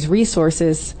look for these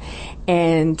resources,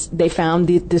 and they found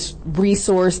this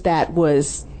resource that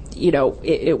was, you know,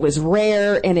 it was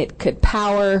rare and it could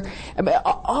power. I mean,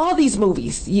 all these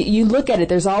movies, you look at it,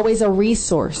 there's always a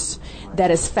resource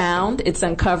that is found, it's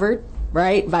uncovered,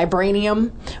 right?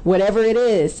 Vibranium, whatever it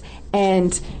is.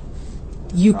 And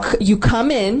you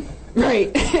come in,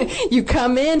 right? You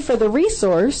come in for the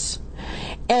resource,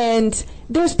 and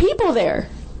there's people there.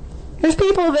 There's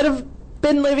people that have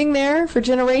been living there for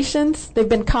generations. They've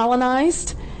been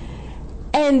colonized.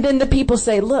 And then the people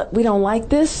say, look, we don't like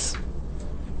this.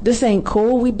 This ain't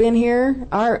cool. We've been here.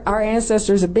 Our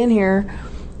ancestors have been here.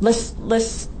 Let's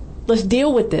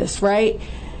deal with this, right?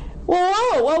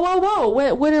 Whoa!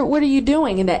 What are you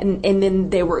doing? And then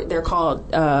they're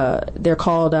called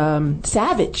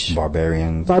savage,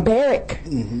 barbaric,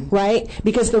 right?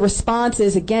 Because the response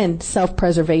is, again,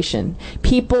 self-preservation.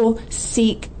 People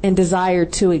seek and desire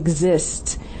to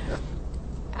exist.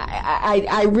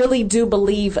 I really do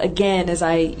believe, again, as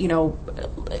I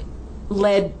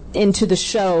led into the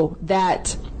show,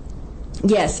 that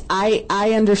yes,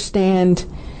 I understand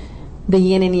the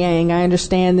yin and yang. I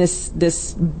understand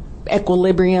this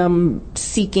equilibrium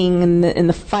seeking and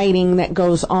the fighting that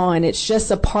goes on. It's just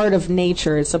a part of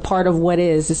nature. It's a part of what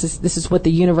is. This is what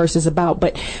the universe is about.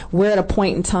 But we're at a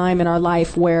point in time in our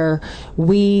life where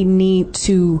we need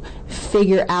to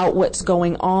figure out what's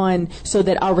going on so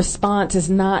that our response is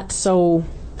not so,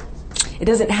 it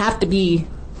doesn't have to be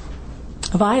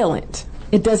violent.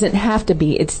 It doesn't have to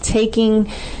be. It's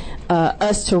taking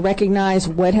us to recognize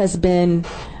what has been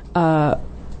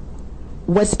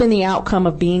what's been the outcome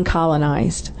of being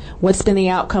colonized? What's been the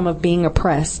outcome of being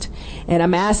oppressed? And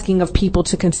I'm asking of people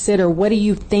to consider, what do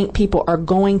you think people are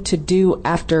going to do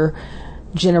after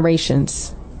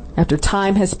generations? After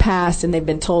time has passed and they've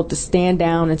been told to stand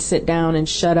down and sit down and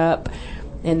shut up,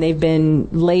 and they've been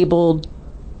labeled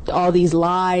all these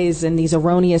lies and these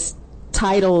erroneous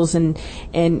titles, and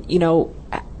you know,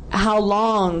 how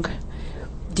long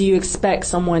do you expect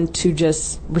someone to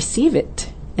just receive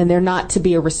it and there not to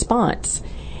be a response?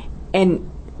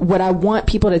 And what I want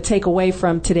people to take away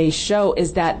from today's show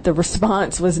is that the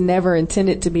response was never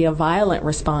intended to be a violent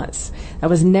response. That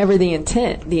was never the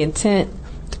intent. The intent,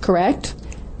 correct?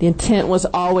 The intent was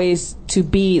always to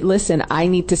be, listen, I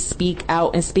need to speak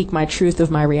out and speak my truth of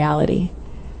my reality.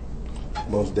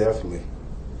 Most definitely.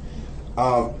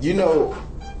 You know,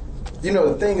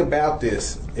 the thing about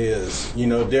this is, you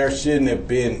know, there shouldn't have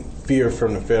been fear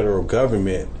from the federal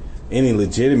government, any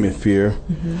legitimate fear.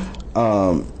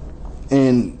 Mm-hmm.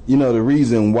 And, you know, the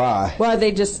reason why. Well,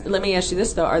 let me ask you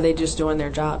this, though. Are they just doing their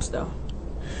jobs, though?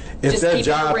 If just their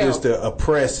job is to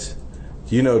oppress,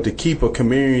 you know, to keep a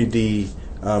community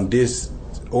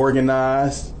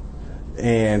disorganized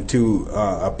and to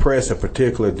oppress a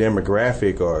particular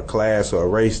demographic or a class or a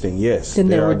race, then yes. Then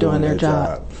they were doing their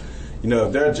job. You know,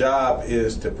 if their job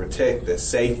is to protect the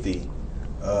safety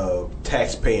of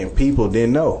tax-paying people,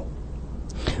 then no.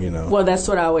 You know. Well, that's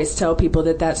what I always tell people,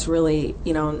 that's really,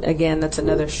 you know, again, that's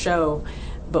another show.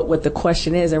 But what the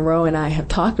question is, and Ro and I have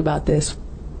talked about this,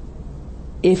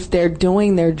 if they're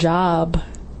doing their job,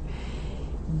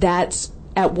 that's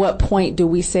at what point do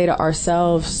we say to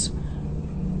ourselves,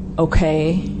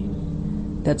 okay,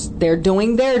 they're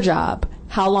doing their job.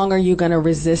 How long are you going to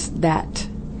resist that?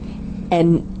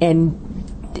 And am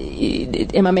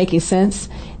I making sense?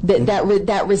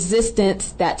 That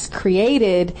resistance that's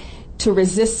created to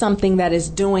resist something that is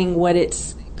doing what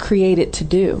it's created to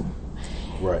do.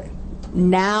 Right.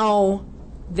 Now,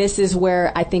 this is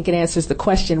where I think it answers the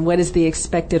question, what is the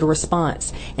expected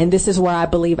response? And this is where I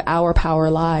believe our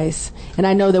power lies. And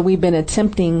I know that we've been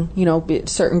attempting, you know,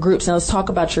 certain groups. Now let's talk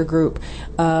about your group.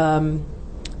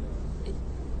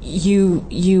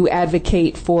 You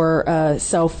advocate for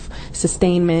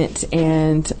self-sustainment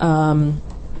and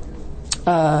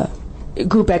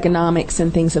group economics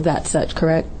and things of that such,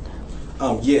 correct?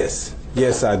 Yes,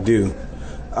 I do.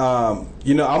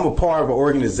 You know, I'm a part of an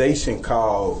organization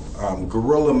called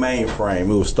Guerrilla Mainframe.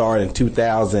 It was started in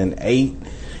 2008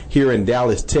 here in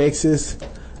Dallas, Texas.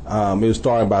 It was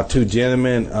started by two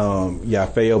gentlemen,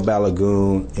 Yafael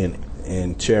Balagoon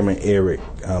and Chairman Eric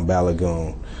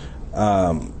Balagoon.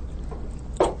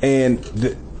 And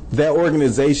that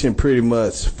organization pretty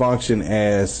much functioned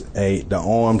as the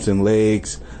arms and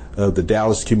legs of the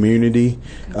Dallas community.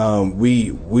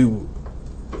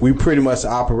 We pretty much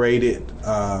operated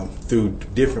through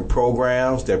different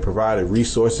programs that provided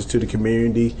resources to the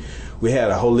community. We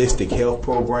had a holistic health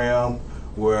program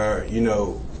where, you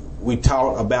know, we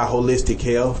taught about holistic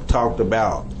health, talked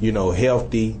about, you know,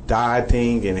 healthy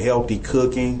dieting and healthy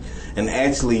cooking, and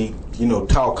actually, you know,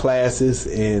 taught classes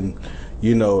in,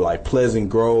 you know, like Pleasant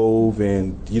Grove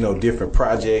and, you know, different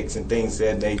projects and things of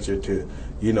that nature to,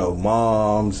 you know,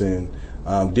 moms and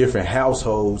different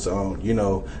households on, you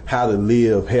know, how to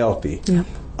live healthy. Yep.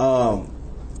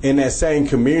 In that same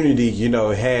community, you know,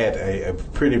 had a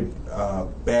pretty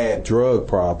bad drug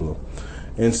problem.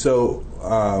 And so,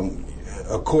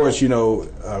 of course, you know,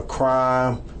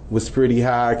 crime was pretty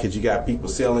high because you got people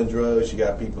selling drugs, you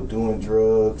got people doing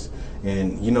drugs,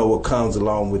 and you know what comes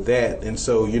along with that. And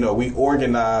so, you know, we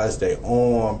organized an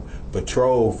armed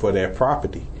patrol for that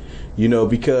property. You know,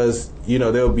 because, you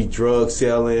know, there'll be drug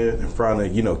selling in front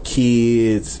of, you know,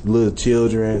 kids, little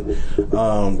children,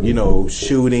 you know,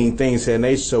 shooting, things of that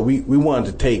nature. So we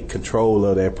wanted to take control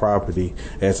of that property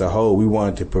as a whole. We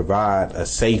wanted to provide a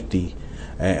safety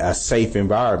a safe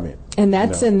environment. And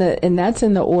that's in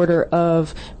the order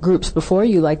of groups before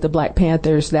you, like the Black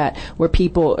Panthers, where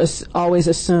people always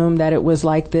assume that it was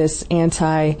like this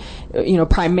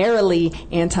primarily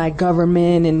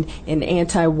anti-government and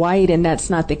anti-white, and that's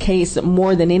not the case.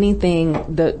 More than anything,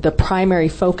 the primary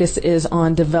focus is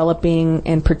on developing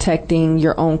and protecting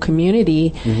your own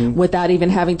community without even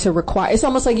having to require. It's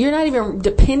almost like you're not even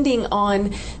depending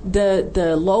on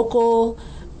the local.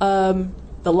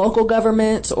 The local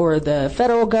governments or the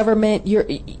federal government,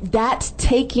 that's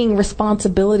taking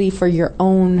responsibility for your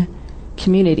own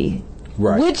community,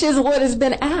 right? Which is what has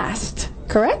been asked,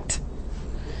 correct?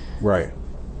 Right.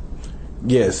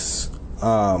 Yes.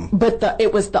 But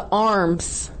it was the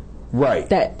arms, right,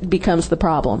 that becomes the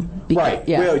problem. Right.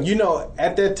 Yeah. Well,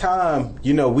 at that time,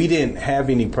 we didn't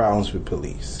have any problems with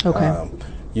police. Okay.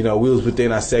 We was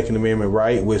within our Second Amendment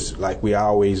right, which like we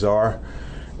always are.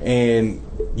 And,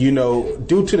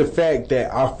 due to the fact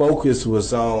that our focus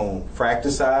was on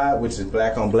fratricide, which is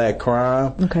black on black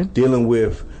crime, dealing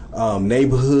with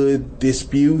neighborhood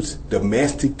disputes,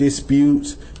 domestic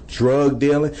disputes, drug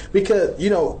dealing. Because,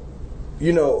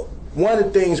 one of the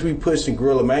things we push in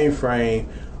Guerrilla Mainframe,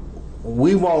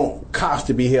 we want cops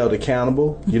to be held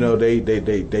accountable.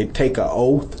 They take an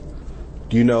oath,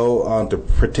 to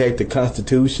protect the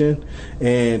Constitution.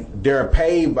 And they're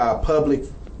paid by public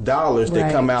dollars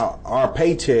that come out our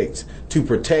paychecks to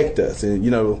protect us, and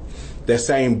that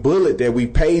same bullet that we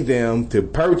pay them to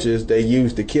purchase, they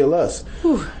use to kill us.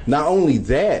 Whew. Not only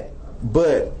that,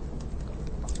 but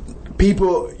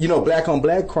people, black on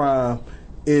black crime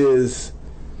is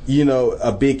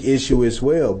a big issue as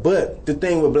well. But the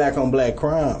thing with black on black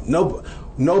crime,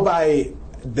 nobody,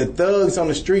 the thugs on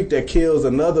the street that kills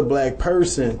another black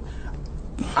person,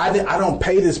 I don't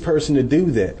pay this person to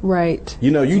do that. Right.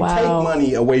 You take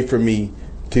money away from me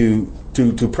to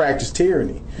practice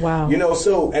tyranny. Wow.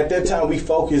 So at that time we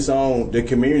focused on the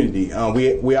community.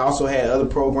 We also had other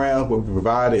programs where we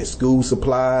provided school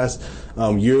supplies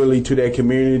yearly to that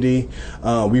community.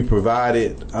 We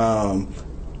provided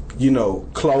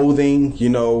clothing,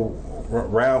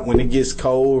 around when it gets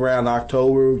cold around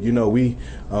October, we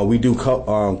do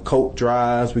coat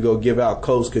drives. We go give out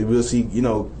coats because we'll see,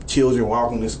 children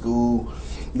walking to school,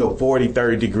 40,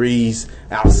 30 degrees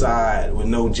outside with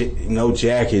no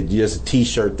jacket, just a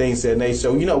T-shirt, things that nature.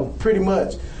 So, pretty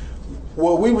much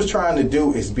what we was trying to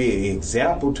do is be an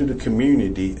example to the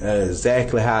community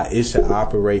exactly how it should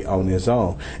operate on its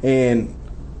own. And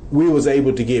we was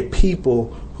able to get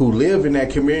people who live in that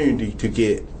community to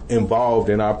get involved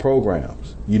in our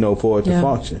programs, for it to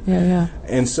function. Yeah.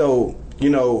 And so,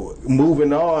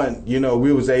 moving on,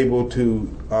 we was able to,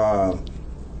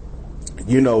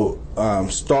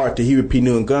 start the Huey P.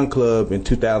 Newton Gun Club in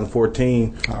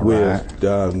 2014 with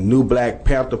the New Black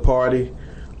Panther Party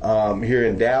here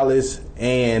in Dallas,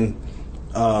 and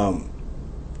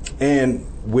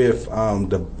with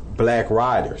the Black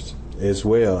Riders as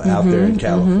well out there in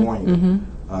California,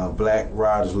 Black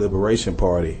Riders Liberation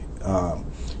Party.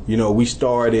 We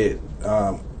started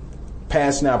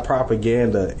passing out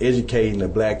propaganda, educating the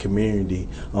black community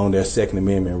on their Second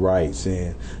Amendment rights,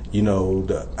 and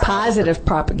the positive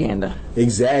propaganda.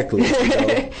 Exactly.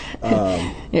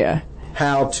 Yeah.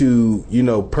 How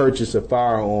to purchase a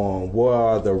firearm? What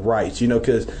are the rights?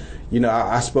 Because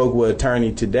I spoke with an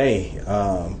attorney today,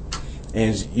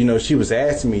 and she was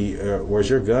asking me, was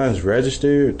your guns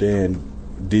registered? And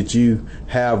did you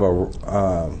have a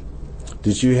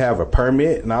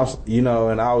permit? And I was,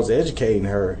 and I was educating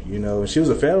her, and she was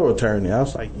a federal attorney. I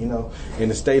was like, in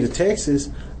the state of Texas,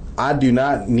 I do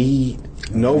not need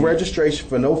no registration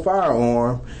for no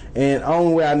firearm, and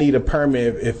only way I need a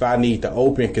permit if I need to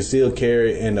open concealed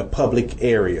carry in a public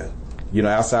area,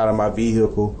 outside of my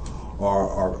vehicle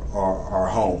or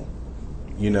home,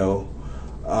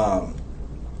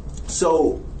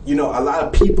 So, a lot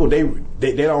of people,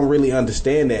 they don't really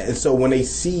understand that, and so when they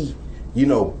see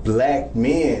black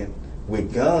men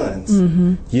with guns,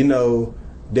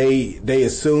 they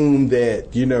assume that,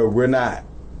 we're not,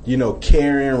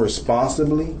 carrying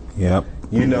responsibly. Yep.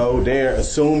 They're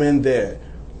assuming that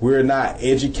we're not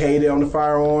educated on the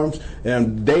firearms,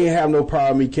 and they have no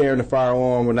problem me carrying the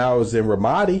firearm when I was in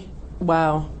Ramadi.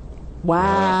 Wow.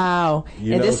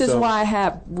 And this is why I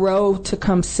have Roe to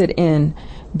come sit in,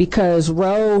 because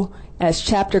Roe, as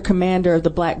chapter commander of the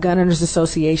Black Gun Owners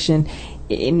Association,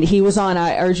 and he was on,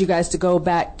 I urge you guys to go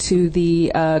back to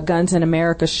the Guns in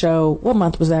America show. What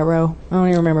month was that, Ro? I don't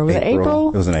even remember. Was it April?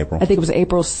 It was in April. I think it was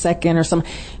April 2nd or something.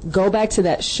 Go back to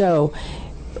that show.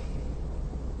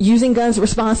 Using guns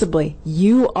responsibly.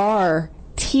 You are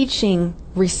teaching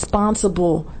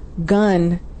responsible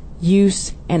gun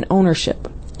use and ownership.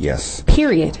 Yes.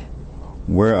 Period.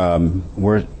 We're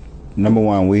number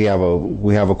one. We have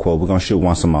a quote. We're going to shoot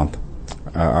once a month.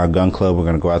 Our gun club, we're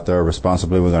going to go out there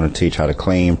responsibly. We're going to teach how to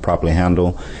clean, properly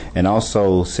handle, and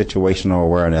also situational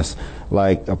awareness.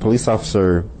 Like, a police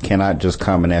officer cannot just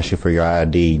come and ask you for your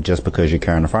ID just because you're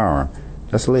carrying a firearm.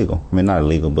 That's illegal. I mean, not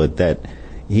illegal, but that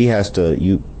he has to,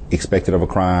 you expected of a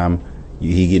crime,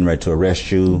 he getting ready to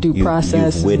arrest you. Due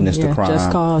process. You've witnessed a crime.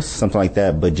 Just cause. Something like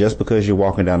that. But just because you're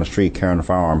walking down the street carrying a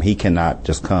firearm, he cannot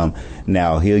just come.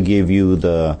 Now, he'll give you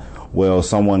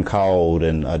someone called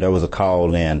and there was a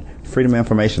call in. Freedom of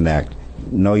Information Act.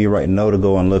 Know your right. Know to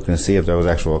go and look and see if there was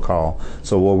actual call.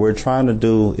 So what we're trying to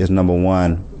do is, number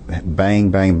one, bang,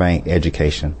 bang, bang,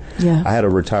 education. Yeah. I had a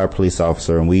retired police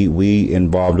officer, and we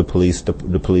involved the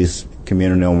police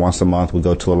community. And once a month, we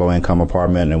go to a low-income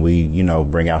apartment, and we,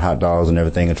 bring out hot dogs and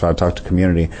everything and try to talk to the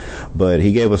community. But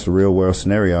he gave us a real-world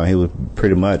scenario, and he was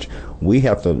pretty much, we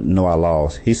have to know our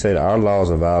laws. He said our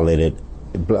laws are violated.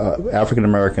 African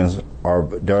Americans,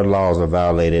 their laws are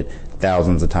violated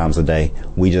thousands of times a day.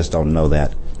 We just don't know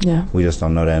that. Yeah. We just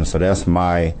don't know that. And so that's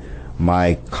my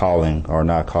calling, or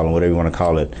not calling, whatever you want to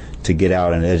call it, to get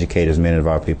out and educate as many of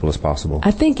our people as possible.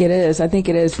 I think it is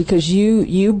because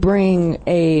you bring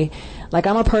I'm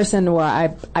a person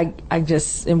where I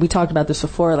just, and we talked about this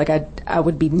before, like I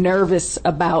would be nervous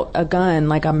about a gun,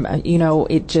 like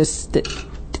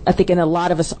I think, and a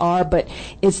lot of us are, but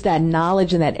it's that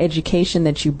knowledge and that education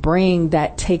that you bring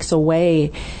that takes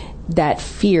away that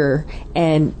fear,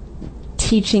 and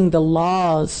teaching the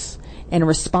laws and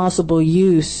responsible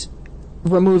use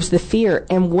removes the fear.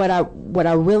 And what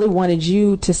I really wanted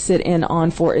you to sit in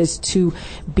on for is to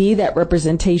be that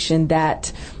representation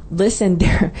that, listen,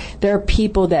 there are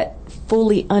people that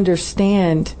fully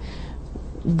understand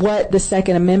what the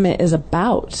Second Amendment is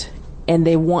about, and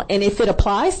and if it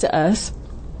applies to us,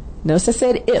 notice I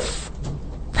said if,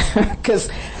 because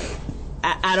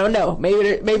I don't know,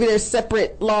 maybe there's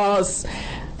separate laws.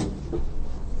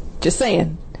 Just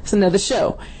saying, it's another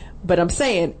show. But I'm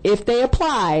saying, if they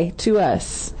apply to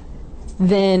us,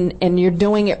 then, and you're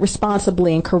doing it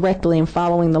responsibly and correctly and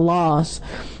following the laws,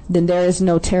 then there is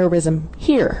no terrorism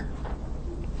here.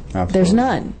 Absolutely. There's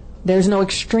none. There's no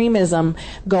extremism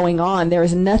going on. There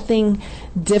is nothing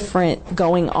different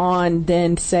going on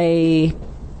than, say,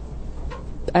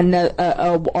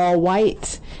 a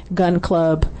all-white gun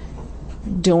club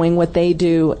doing what they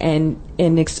do. And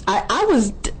I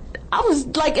was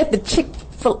like at the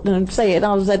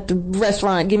I was at the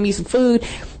restaurant getting me some food.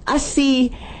 I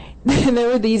see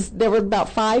there were about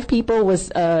 5 people,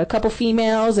 was a couple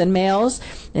females and males,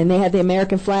 and they had the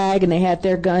American flag and they had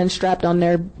their guns strapped on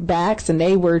their backs, and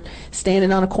they were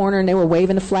standing on a corner and they were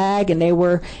waving the flag and they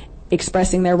were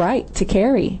expressing their right to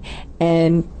carry.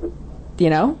 And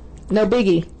no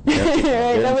biggie.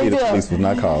 Right? No big deal. The police was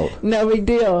not called. No big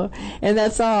deal. And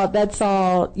that's all, that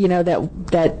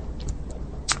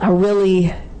I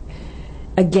really,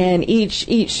 again,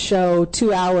 each show,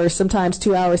 2 hours, sometimes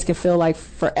 2 hours can feel like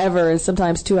forever, and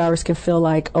sometimes 2 hours can feel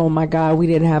like, oh my God, we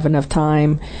didn't have enough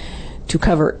time to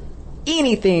cover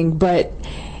anything. But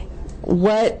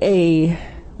what an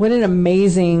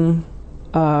amazing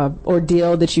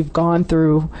ordeal that you've gone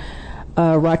through,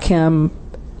 Rakim.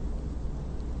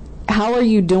 How are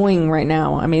you doing right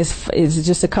now? I mean, it's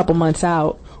just a couple months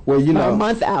out. Well, a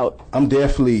month out. I'm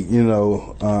definitely,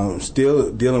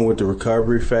 still dealing with the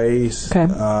recovery phase. Okay.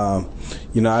 I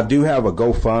do have a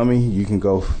GoFundMe. You can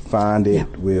go find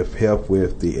it with help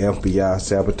with the FBI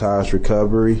sabotage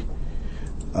recovery.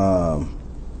 You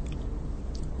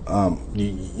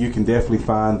can definitely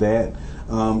find that.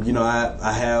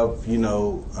 I have,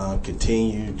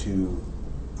 continued to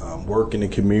work in the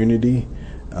community.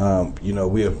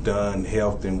 We have done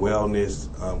health and wellness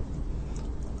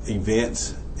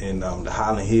events in the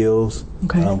Highland Hills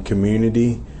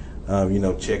community,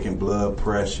 checking blood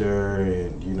pressure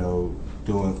and,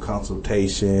 doing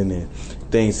consultation and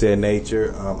things of that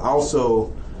nature. I'm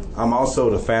also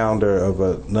the founder of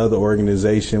another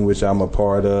organization which I'm a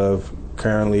part of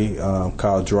currently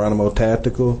called Geronimo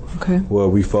Tactical, where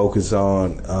we focus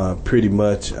on pretty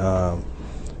much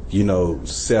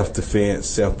self-defense,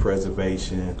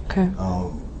 self-preservation,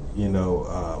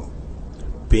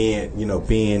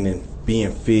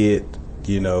 being fit,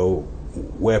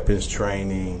 weapons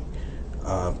training,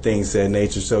 things of that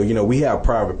nature. So, we have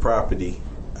private property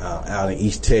out in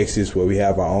East Texas where we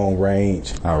have our own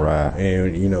range. All right.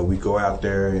 And, we go out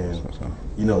there and,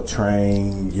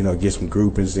 train, get some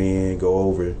groupings in, go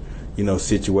over,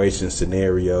 situations,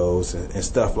 scenarios, and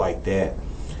stuff like that.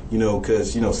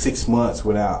 Because, 6 months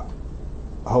without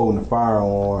holding a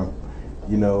firearm,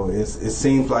 You know, it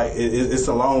seems like it's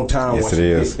a long time Yes, once it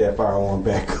you is. pick that firearm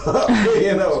back up.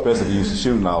 You know, Especially if you're used to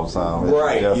shooting all the time.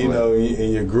 right? Definitely. You know,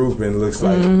 and your grouping looks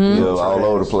like Yeah, all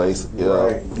over the place. Yeah.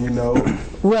 right. You know,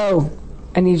 Ro,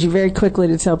 I need you very quickly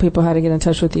to tell people how to get in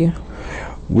touch with you.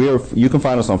 You can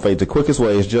find us on Facebook. The quickest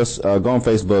way is just go on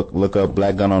Facebook, look up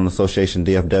Black Gun Owners Association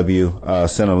DFW.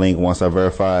 Send a link. Once I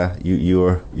verify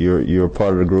you're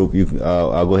part of the group,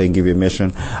 I'll go ahead and give you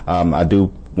admission. I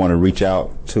do want to reach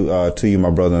out to you, my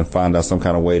brother, and find out some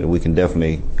kind of way that we can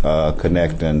definitely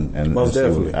connect and Most see what-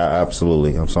 definitely.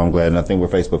 absolutely. So I'm glad, and I think we're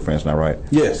Facebook friends now, right?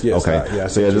 yes. Okay. I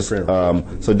So yeah, see just your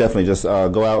friend. so definitely just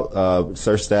go out,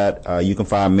 search that. You can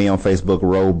find me on Facebook,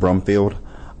 Ro Brumfield,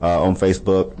 on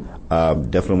Facebook.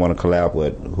 Definitely want to collab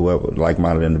with whoever,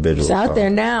 like-minded individuals. It's out there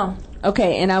now.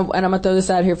 Okay, and I'm gonna throw this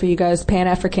out here for you guys. Pan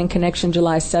African Connection,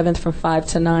 July 7th from 5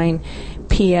 to 9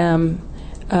 p.m.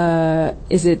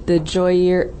 Is it the Joy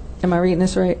Year? Am I reading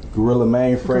this right? Gorilla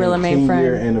Mainframe, Gorilla 10-year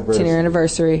Mainframe, anniversary. 10-year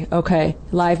anniversary. Okay.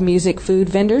 Live music, food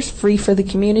vendors, free for the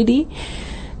community.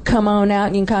 Come on out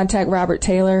and you can contact Robert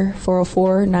Taylor,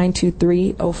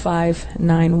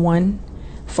 404-923-0591.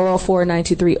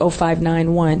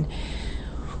 404-923-0591.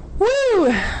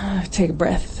 Woo! Take a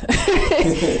breath.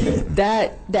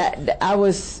 that I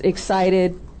was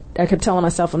excited. I kept telling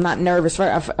myself I'm not nervous.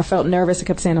 Right? I felt nervous. I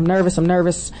kept saying I'm nervous,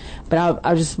 but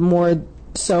I was just more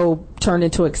so turned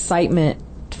into excitement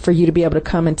for you to be able to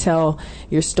come and tell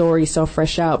your story so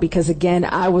fresh out, because again,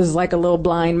 I was like a little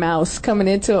blind mouse coming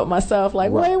into it myself,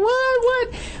 like, Right. wait, what?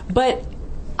 But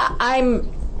I'm,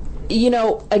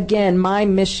 again, my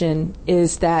mission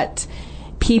is that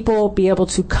people be able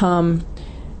to come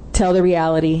tell the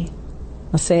reality.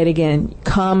 I'll say it again.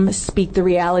 Come speak the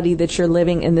reality that you're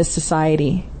living in this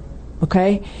society.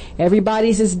 Okay?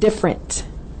 Everybody's is different.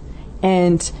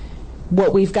 And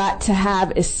what we've got to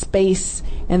have is space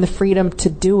and the freedom to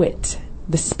do it.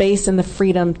 The space and the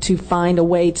freedom to find a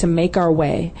way to make our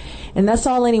way. And that's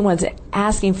all anyone's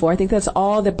asking for. I think that's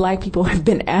all that black people have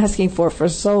been asking for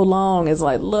so long. Is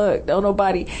like, look, don't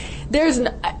nobody, there's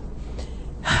no,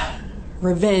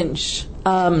 revenge.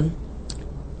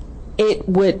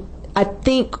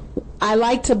 I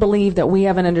like to believe that we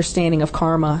have an understanding of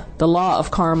karma, the law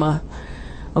of karma.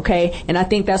 Okay? And I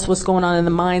think that's what's going on in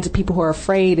the minds of people who are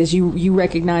afraid, is you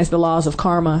recognize the laws of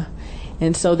karma.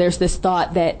 And so there's this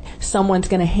thought that someone's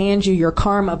going to hand you your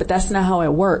karma, but that's not how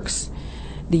it works.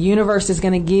 The universe is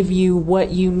going to give you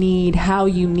what you need, how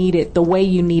you need it, the way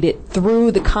you need it, through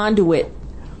the conduit.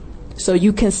 So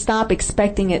you can stop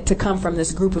expecting it to come from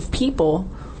this group of people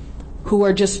who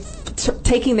are just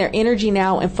taking their energy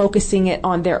now and focusing it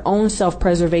on their own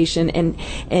self-preservation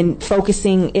and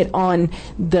focusing it on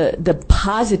the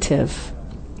positive.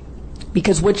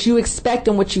 Because what you expect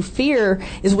and what you fear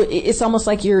it's almost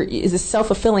like is a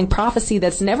self-fulfilling prophecy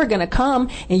that's never going to come,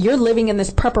 and you're living in this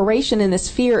preparation and this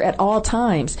fear at all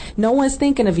times. No one's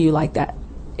thinking of you like that.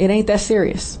 It ain't that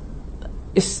serious.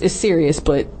 It's serious,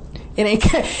 but it ain't,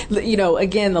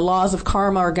 again, the laws of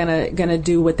karma are gonna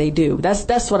do what they do.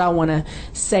 That's what I want to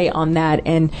say on that.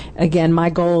 And again, my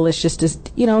goal is just to,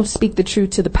 speak the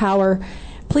truth to the power.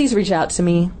 Please reach out to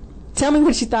me. Tell me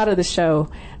what you thought of the show.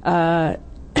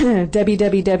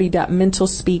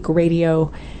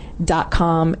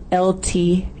 www.mentalspeakradio.com,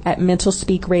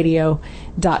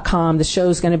 lt@mentalspeakradio.com. The show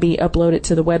is going to be uploaded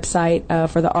to the website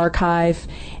for the archive.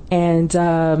 And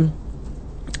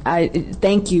I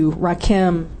thank you,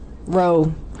 Rakim,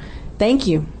 Ro. Thank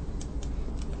you.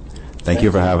 Thank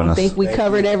you for having us. I think we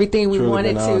covered everything we Truly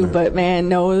wanted been to, honored. but man,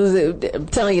 no, I'm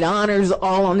telling you, the honors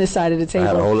all on this side of the table. I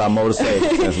had a whole lot more to say.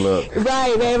 Just look.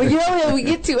 Right, man. But we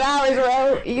get 2 hours,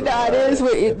 bro. You know how it is.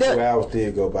 2 hours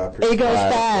did go by pretty It goes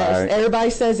Right, fast. right.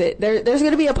 Everybody says it. There's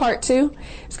going to be a part 2.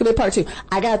 It's going to be a part 2.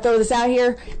 I got to throw this out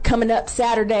here. Coming up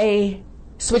Saturday,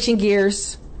 switching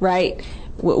gears, right?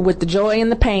 With the joy and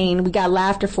the pain, we got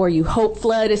laughter for you. Hope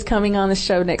Flood is coming on the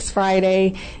show next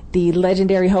Friday. The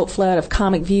legendary Hope Flood of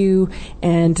Comic View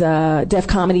and Def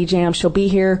Comedy Jam. She'll be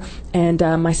here. And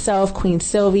myself, Queen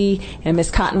Sylvie, and Miss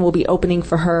Cotton will be opening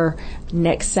for her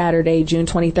next Saturday, June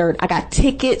 23rd. I got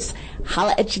tickets.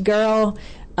 Holla at your girl.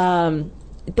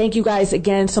 Thank you guys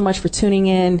again so much for tuning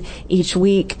in each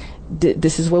week.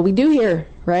 This is what we do here,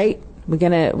 right? We're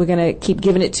gonna keep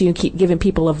giving it to you, keep giving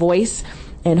people a voice,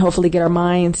 and hopefully get our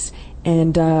minds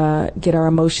and get our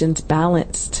emotions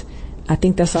balanced. I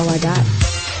think that's all I got.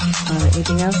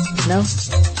 Anything else? No?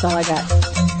 That's all I got.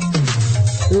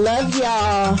 Love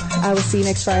y'all. I will see you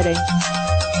next Friday.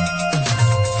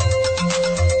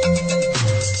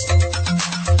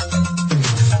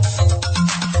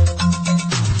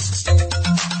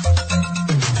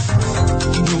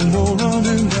 No more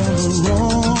running down the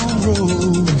wrong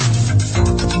road.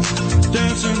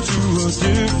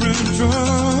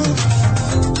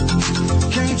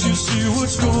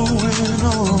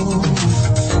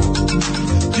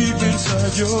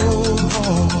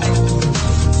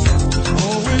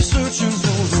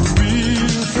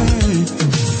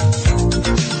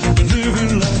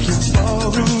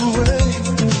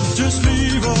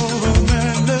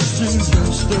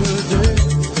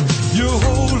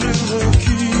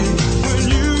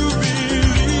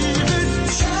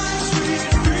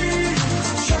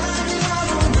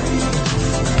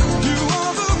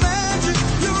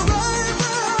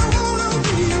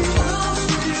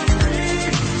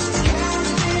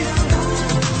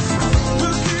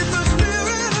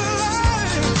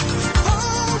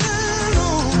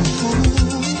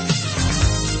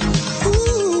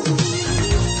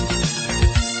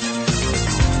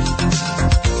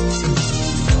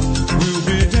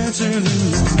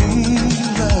 you.